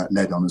mayor,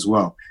 led on as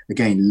well.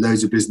 Again,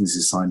 loads of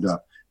businesses signed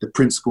up. The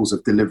principles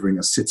of delivering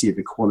a city of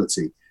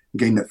equality,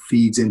 again, that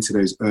feeds into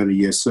those early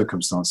year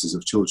circumstances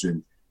of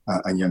children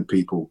and young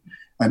people.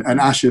 And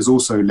Asha has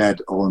also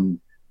led on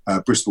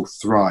Bristol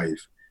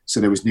Thrive.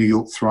 So there was New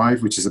York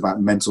Thrive, which is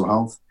about mental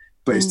health,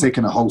 but it's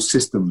taken a whole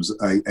systems,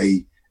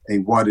 a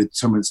wider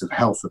determinants of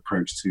health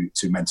approach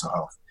to mental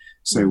health.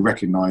 So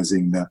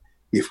recognizing that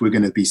if we're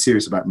going to be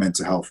serious about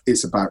mental health,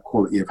 it's about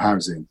quality of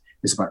housing,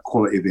 it's about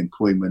quality of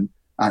employment,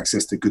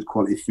 access to good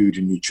quality food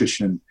and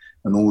nutrition,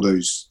 and all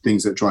those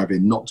things that drive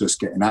in, not just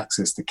getting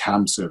access to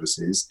CAM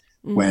services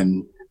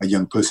when a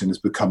young person has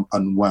become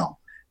unwell.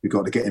 We've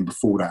got to get in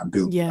before that and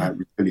build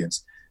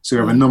resilience. So we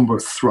have a number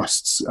of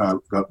thrusts,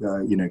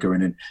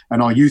 going in.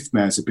 And our youth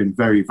mayors have been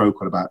very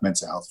vocal about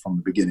mental health from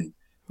the beginning.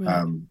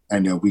 Right.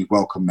 And we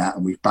welcome that,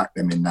 and we've backed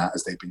them in that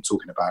as they've been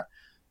talking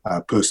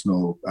about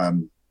personal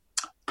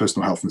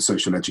health and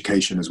social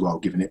education as well,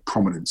 giving it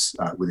prominence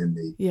within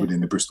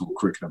the Bristol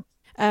curriculum.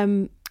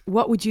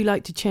 What would you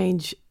like to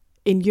change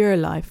in your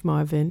life,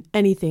 Marvin?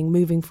 Anything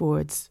moving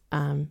forwards,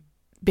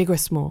 big or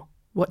small?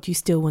 What do you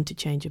still want to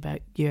change about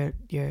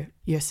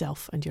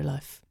yourself and your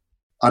life?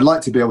 I'd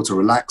like to be able to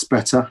relax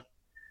better.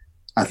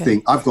 I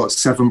think I've got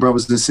 7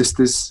 brothers and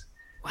sisters.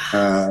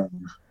 Wow.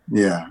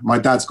 My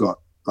dad's got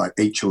like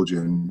 8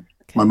 children.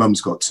 Okay. My mum's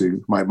got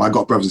 2. I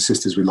got brothers and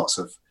sisters with lots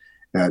of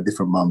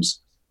different mums.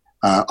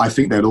 I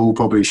think they'd all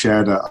probably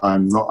share that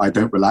I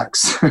don't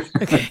relax.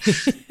 Okay.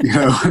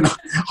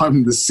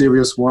 I'm the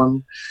serious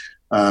one.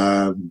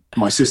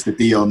 My sister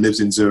Dion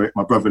lives in Zurich.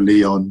 My brother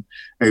Leon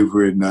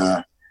over in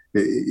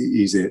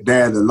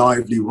they're the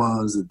lively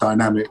ones, the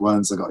dynamic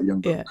ones. I got a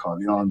young brother,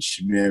 Carl-Leon,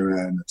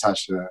 Shamira,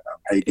 Natasha,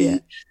 Heidi.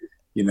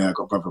 I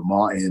got brother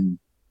Martin.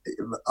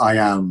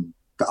 I'm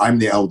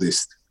the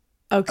eldest.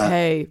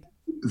 Okay.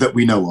 That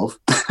we know of.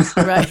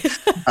 Right.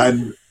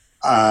 And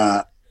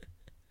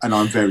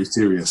I'm very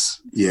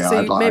serious. Yeah.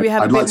 So maybe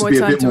have a bit more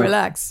time to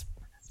relax.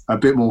 A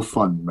bit more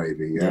fun,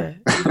 maybe. Yeah.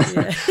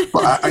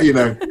 But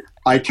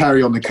I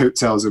carry on the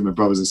coattails of my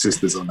brothers and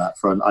sisters on that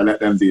front. I let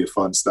them do the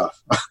fun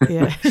stuff.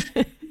 Yeah.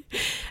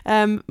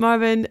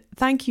 Marvin,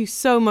 thank you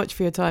so much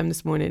for your time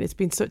this morning. It's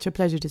been such a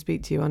pleasure to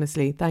speak to you,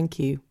 honestly. Thank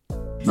you.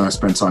 No,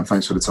 spend time.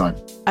 Thanks for the time.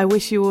 I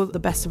wish you all the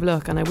best of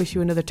luck, and I wish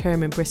you another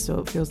term in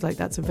Bristol. It feels like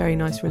that's a very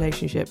nice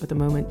relationship at the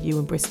moment, you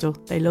and Bristol.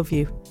 They love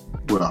you.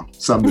 Well,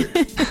 someday.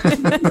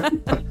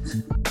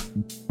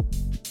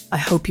 I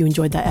hope you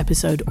enjoyed that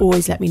episode.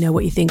 Always let me know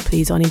what you think,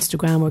 please, on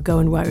Instagram, or go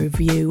and write a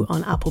review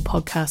on Apple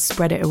Podcasts.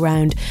 Spread it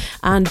around.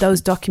 And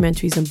those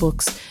documentaries and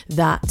books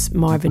that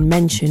Marvin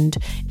mentioned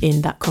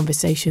in that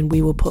conversation,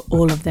 we will put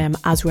all of them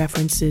as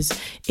references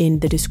in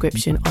the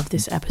description of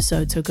this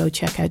episode. So go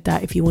check out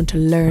that if you want to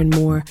learn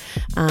more.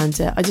 And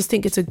I just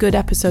think it's a good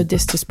episode,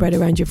 this, to spread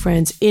around your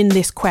friends in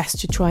this quest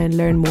to try and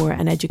learn more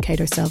and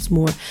educate ourselves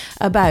more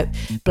about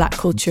black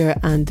culture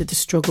and the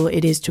struggle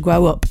it is to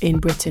grow up in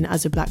Britain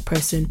as a black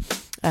person.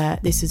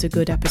 This is a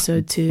good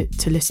episode to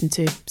listen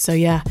to. So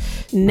yeah,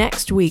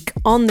 next week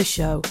on the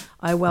show,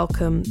 I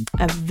welcome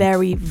a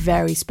very,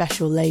 very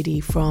special lady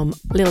from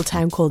a little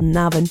town called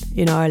Navan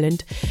in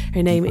Ireland.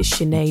 Her name is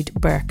Sinead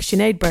Burke.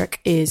 Sinead Burke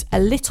is a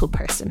little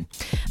person.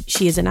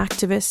 She is an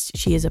activist.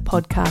 She is a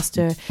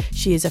podcaster.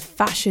 She is a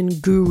fashion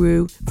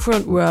guru,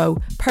 front row,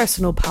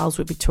 personal pals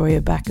with Victoria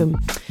Beckham,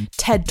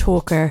 TED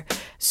talker,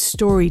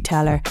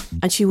 storyteller,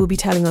 and she will be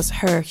telling us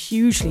her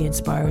hugely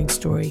inspiring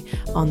story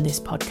on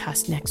this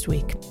podcast next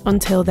week.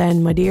 Until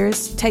then, my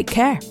dears, take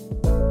care.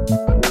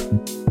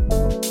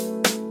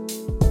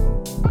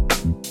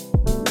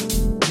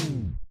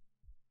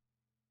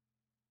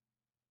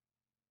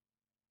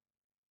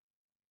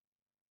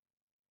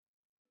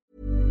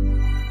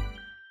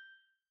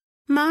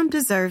 Mom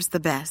deserves the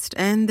best,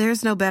 and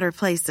there's no better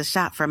place to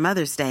shop for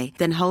Mother's Day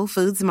than Whole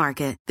Foods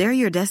Market. They're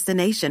your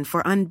destination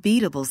for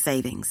unbeatable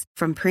savings,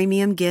 from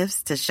premium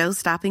gifts to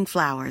show-stopping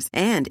flowers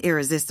and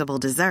irresistible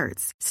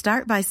desserts.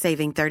 Start by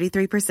saving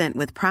 33%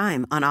 with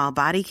Prime on all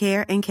body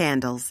care and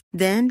candles.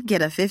 Then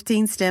get a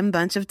 15-stem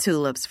bunch of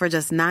tulips for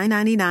just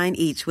 $9.99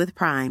 each with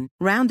Prime.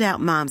 Round out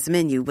Mom's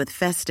menu with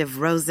festive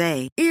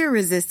rosé,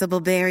 irresistible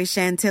berry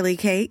chantilly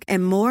cake,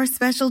 and more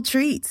special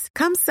treats.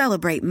 Come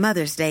celebrate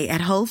Mother's Day at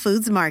Whole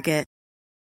Foods Market.